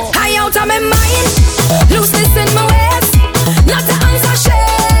 High out of my mind, looseness in my waist, not to answer shit.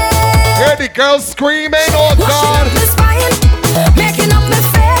 Hear the girls screaming, oh God. Washing up my spine, making up my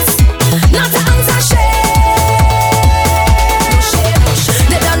face, not to answer shit.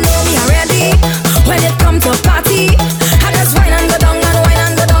 They don't know me already. When it come to party, I just wine and go down and wine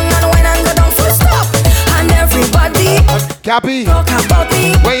and go down and wine and go down. Full stop, and everybody. Cappy,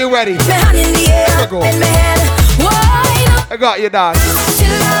 when you ready? My hand in the air, in my head. I got you, dog.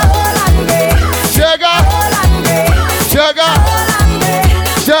 Sugar.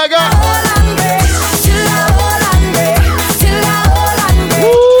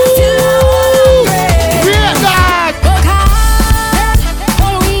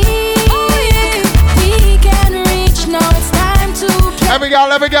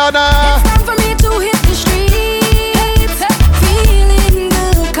 every girl now. It's time for me to hit the streets. Feeling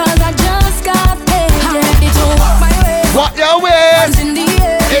good, cause I just got paid. I'm ready to walk my way. Walk your way. Hands in the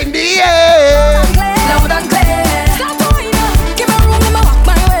air. In the air. Loud and clear. Start to wind up. Give me room, let me walk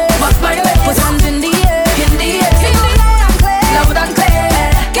my way. Walk my way. Put hands in the air. In the air. Loud and clear.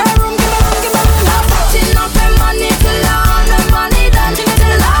 Give me room, give me room, give me room. I'm touching up my money till all my money done.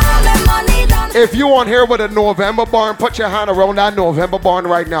 Till all my money done. If you want here with a November barn, put your hand around that November barn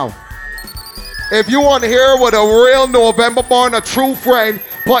right now. If you want here with a real November barn, a true friend,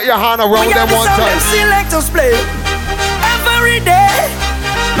 put your hand around them one time. Selectors play every day,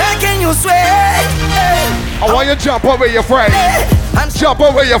 making you sweat. I want you to jump up with your friend. Jump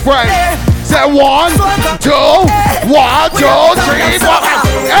up with your friend. Say 1, 2, 1, 2, 3, 4.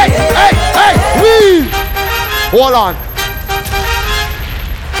 Hey, hey, hey, wee! Hold on.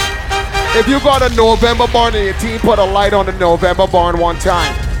 If you got a November barn in your team, put a light on the November barn one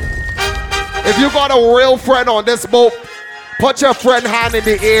time. If you got a real friend on this boat, put your friend hand in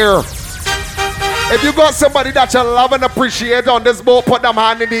the air. If you got somebody that you love and appreciate on this boat, put them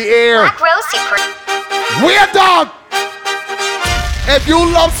hand in the air. Weird dog. If you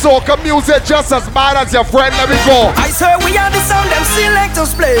love soca music just as bad as your friend, let me go. I swear we are the sound them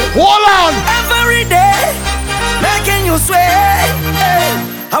selectors play. Hold on. Every day, making you sweat.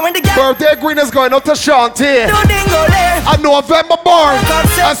 And when the Birthday green is going out to Shanti. do dingole. A November born.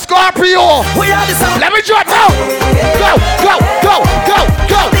 A Scorpio. We are the sound. Let me drop now. Go, go, go, go,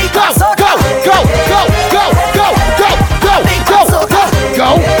 go, go, go, go, go, go, go, go, go, go, go,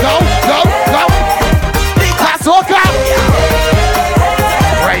 go, go, go, go. That's soca.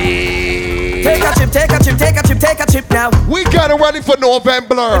 Take a chip, take a chip, take a chip, take a chip now. We getting ready for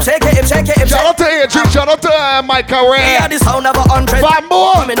November. Shake it, shake it, Shout out to Adrian, shout out to Michael We Ray. are the sound of 100.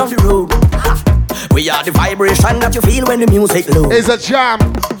 Bamboo. Coming off the road. We are the vibration that you feel when the music low. It's a jam.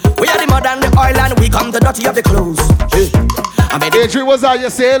 We are the mud and the oil and we come the dirty of the clothes. Adrian, what's that you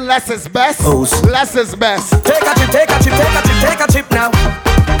say? Less is best. Less is best. Take a chip, take a chip, take a chip, take a chip now.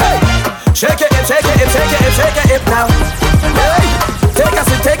 Hey. Shake it, shake it, shake it, shake it now. Hey. Take a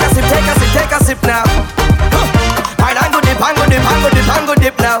sip, take a sip, take a sip, take a sip now. Pango dip, pango dip, pango dip, pango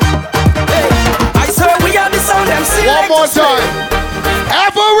dip now. Hey. I swear we are the sound them One more time.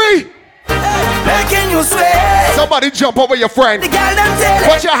 Every. Making you sweat. Somebody jump over your friend. The girl them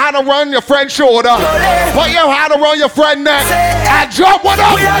tell Put your hand around your friend's shoulder. Put your hand around your friend's neck. And jump one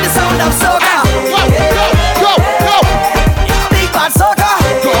up. We are the sound of soca. Go, go, go, go. Big bad soca.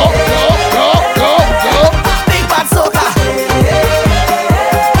 Go, go, go, go, go. Big bad soca.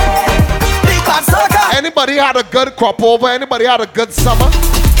 Big bad soca. Anybody had a good crop over? Anybody had a good summer?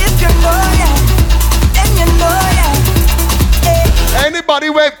 If you know yeah, then you know yeah. Anybody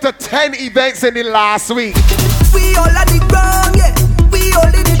went to 10 events in the last week? We all at the ground, yeah. We all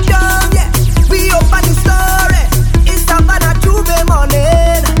in the down, yeah. We open the story. It's about a Juve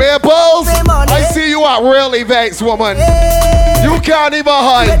morning. Maples, I see you at real events, woman. You can't even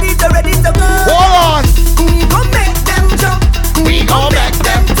hide. Ready to go. Hold on. We gon' make them jump. We gon' make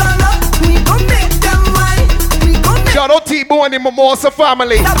them turn up. We gon' make them wine. We gon' make Shout out T-Bo and the Mimosa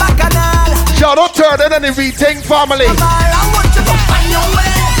family. the bacchanal. Shout out Turner and the V-Ting family. I want you to find your way.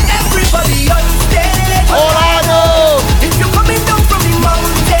 Everybody on stage. All I know. If you're coming down from the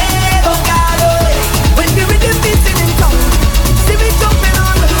mountain, oh God, when the rhythm is in town, see me jumping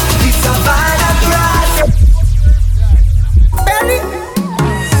on the savannah grass.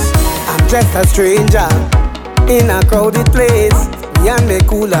 I'm just a stranger in a crowded place. Me and me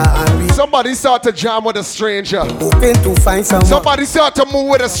cooler and we Somebody start to jam with a stranger. hoping to find someone. Somebody start to move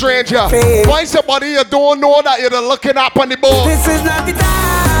with a stranger. Hey. Find somebody you don't know that you're looking up on the board. This is not the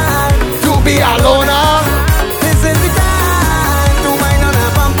time To be alone, This is the time to wind on a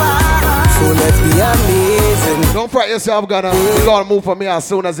bumper. So let's be amazing. Don't fret yourself, you gotta move for me as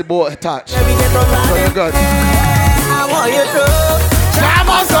soon as the boat touch. Let me get from So you're good. I want you to Jam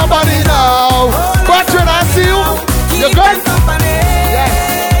on somebody now. Bertrand, I see you. You good?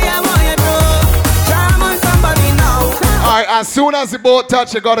 Alright, as soon as the boat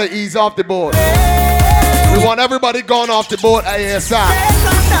touch, you gotta ease off the boat. We want everybody going off the boat ASAP.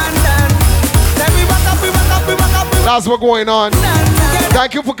 That's what's going on.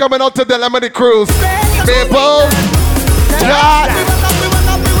 Thank you for coming out to the Lemony Cruise. People, God,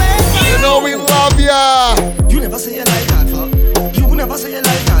 you know we love ya. You never say you like hard fuck. You never say you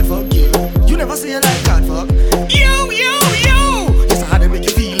like hard fuck. You never say you like hard fuck. You. Just how to make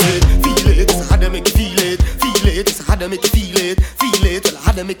you feel it. Just how to make you feel it. Just how to make you feel it. Well,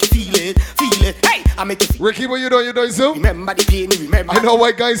 how to make you feel it. Hey, I make you feel Ricky, what you doing? You doing Zoom? Remember the pain, remember. I know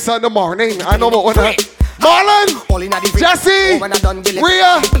white guys Sunday morning. I know what one. Marlon, Jesse,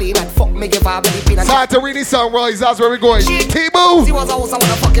 Rhea. Time to read this song, Royce. That's where we're going. T-Boo.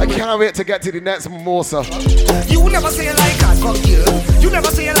 I can't wait to get to the next mimosa. You never say it like that, fuck you. You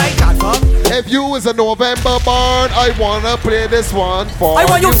never say it like that, fuck. If you was a November born, I wanna play this one for I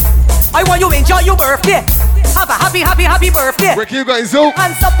want you enjoy your birthday. Have a happy birthday. Rick, you guys zoom.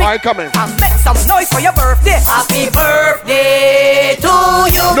 Hands up. I coming. And make some noise for your birthday. Happy birthday to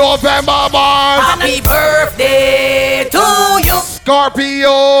you. November born. Happy birthday to you.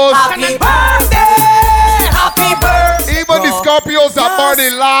 Scorpios. Happy birthday. Happy birthday. Even the Scorpios are born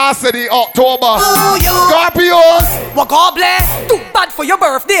in last of the October. Scorpios. Well, God bless. Too bad for your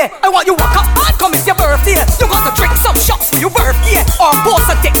birthday. I want you walk up and come it's your birthday. You got to drink some shots for your birthday. Or post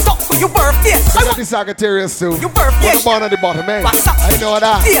a TikTok for your birthday. I want the Sagittarius too. Your birthday. Put the born at the bottom, man. I know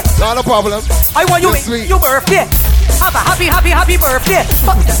that. Yeah. Not a problem. I want you sweet. Your birthday. Have a happy birthday.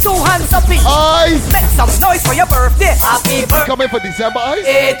 Put the two hands up in. Eyes. Make some noise for your birthday. Happy birthday. Coming for December, Eyes?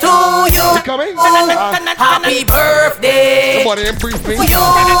 Hey, to you. You coming? Happy birthday. Somebody brief me.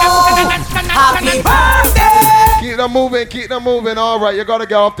 Happy birthday. Keep them moving. All right, you gotta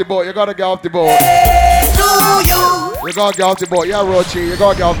get off the boat. To you. You gotta get off the boat. Yeah, Rochi, you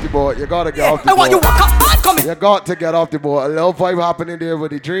gotta get off the boat. You gotta get off the boat. I want you walk up and come in. You got to get off the boat. A little vibe happening there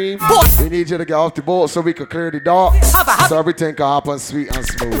with the dream. We need you to get off the boat so we can clear the dock. So everything can happen sweet and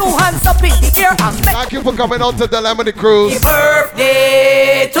smooth. Two hands up in the air and thank you for coming on to the Lemony Cruise. Happy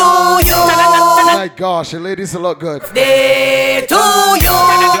birthday to you. My gosh, your ladies look good. Day to you.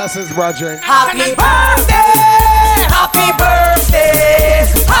 Blessings, brethren. Happy birthday. Happy birthday.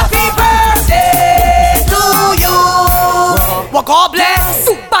 Happy birthday to you. Well, God bless.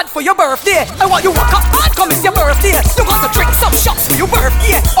 Too bad for your birthday. I want you walk up and come it's your birthday. You got to drink some shots for your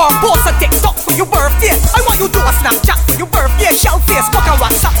birthday. Or post a TikTok for your birthday. I want you do a Snapchat for your birthday. Shell Facebook and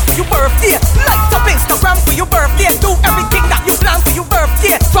WhatsApp for your birthday. Light up Instagram for your birthday. Do everything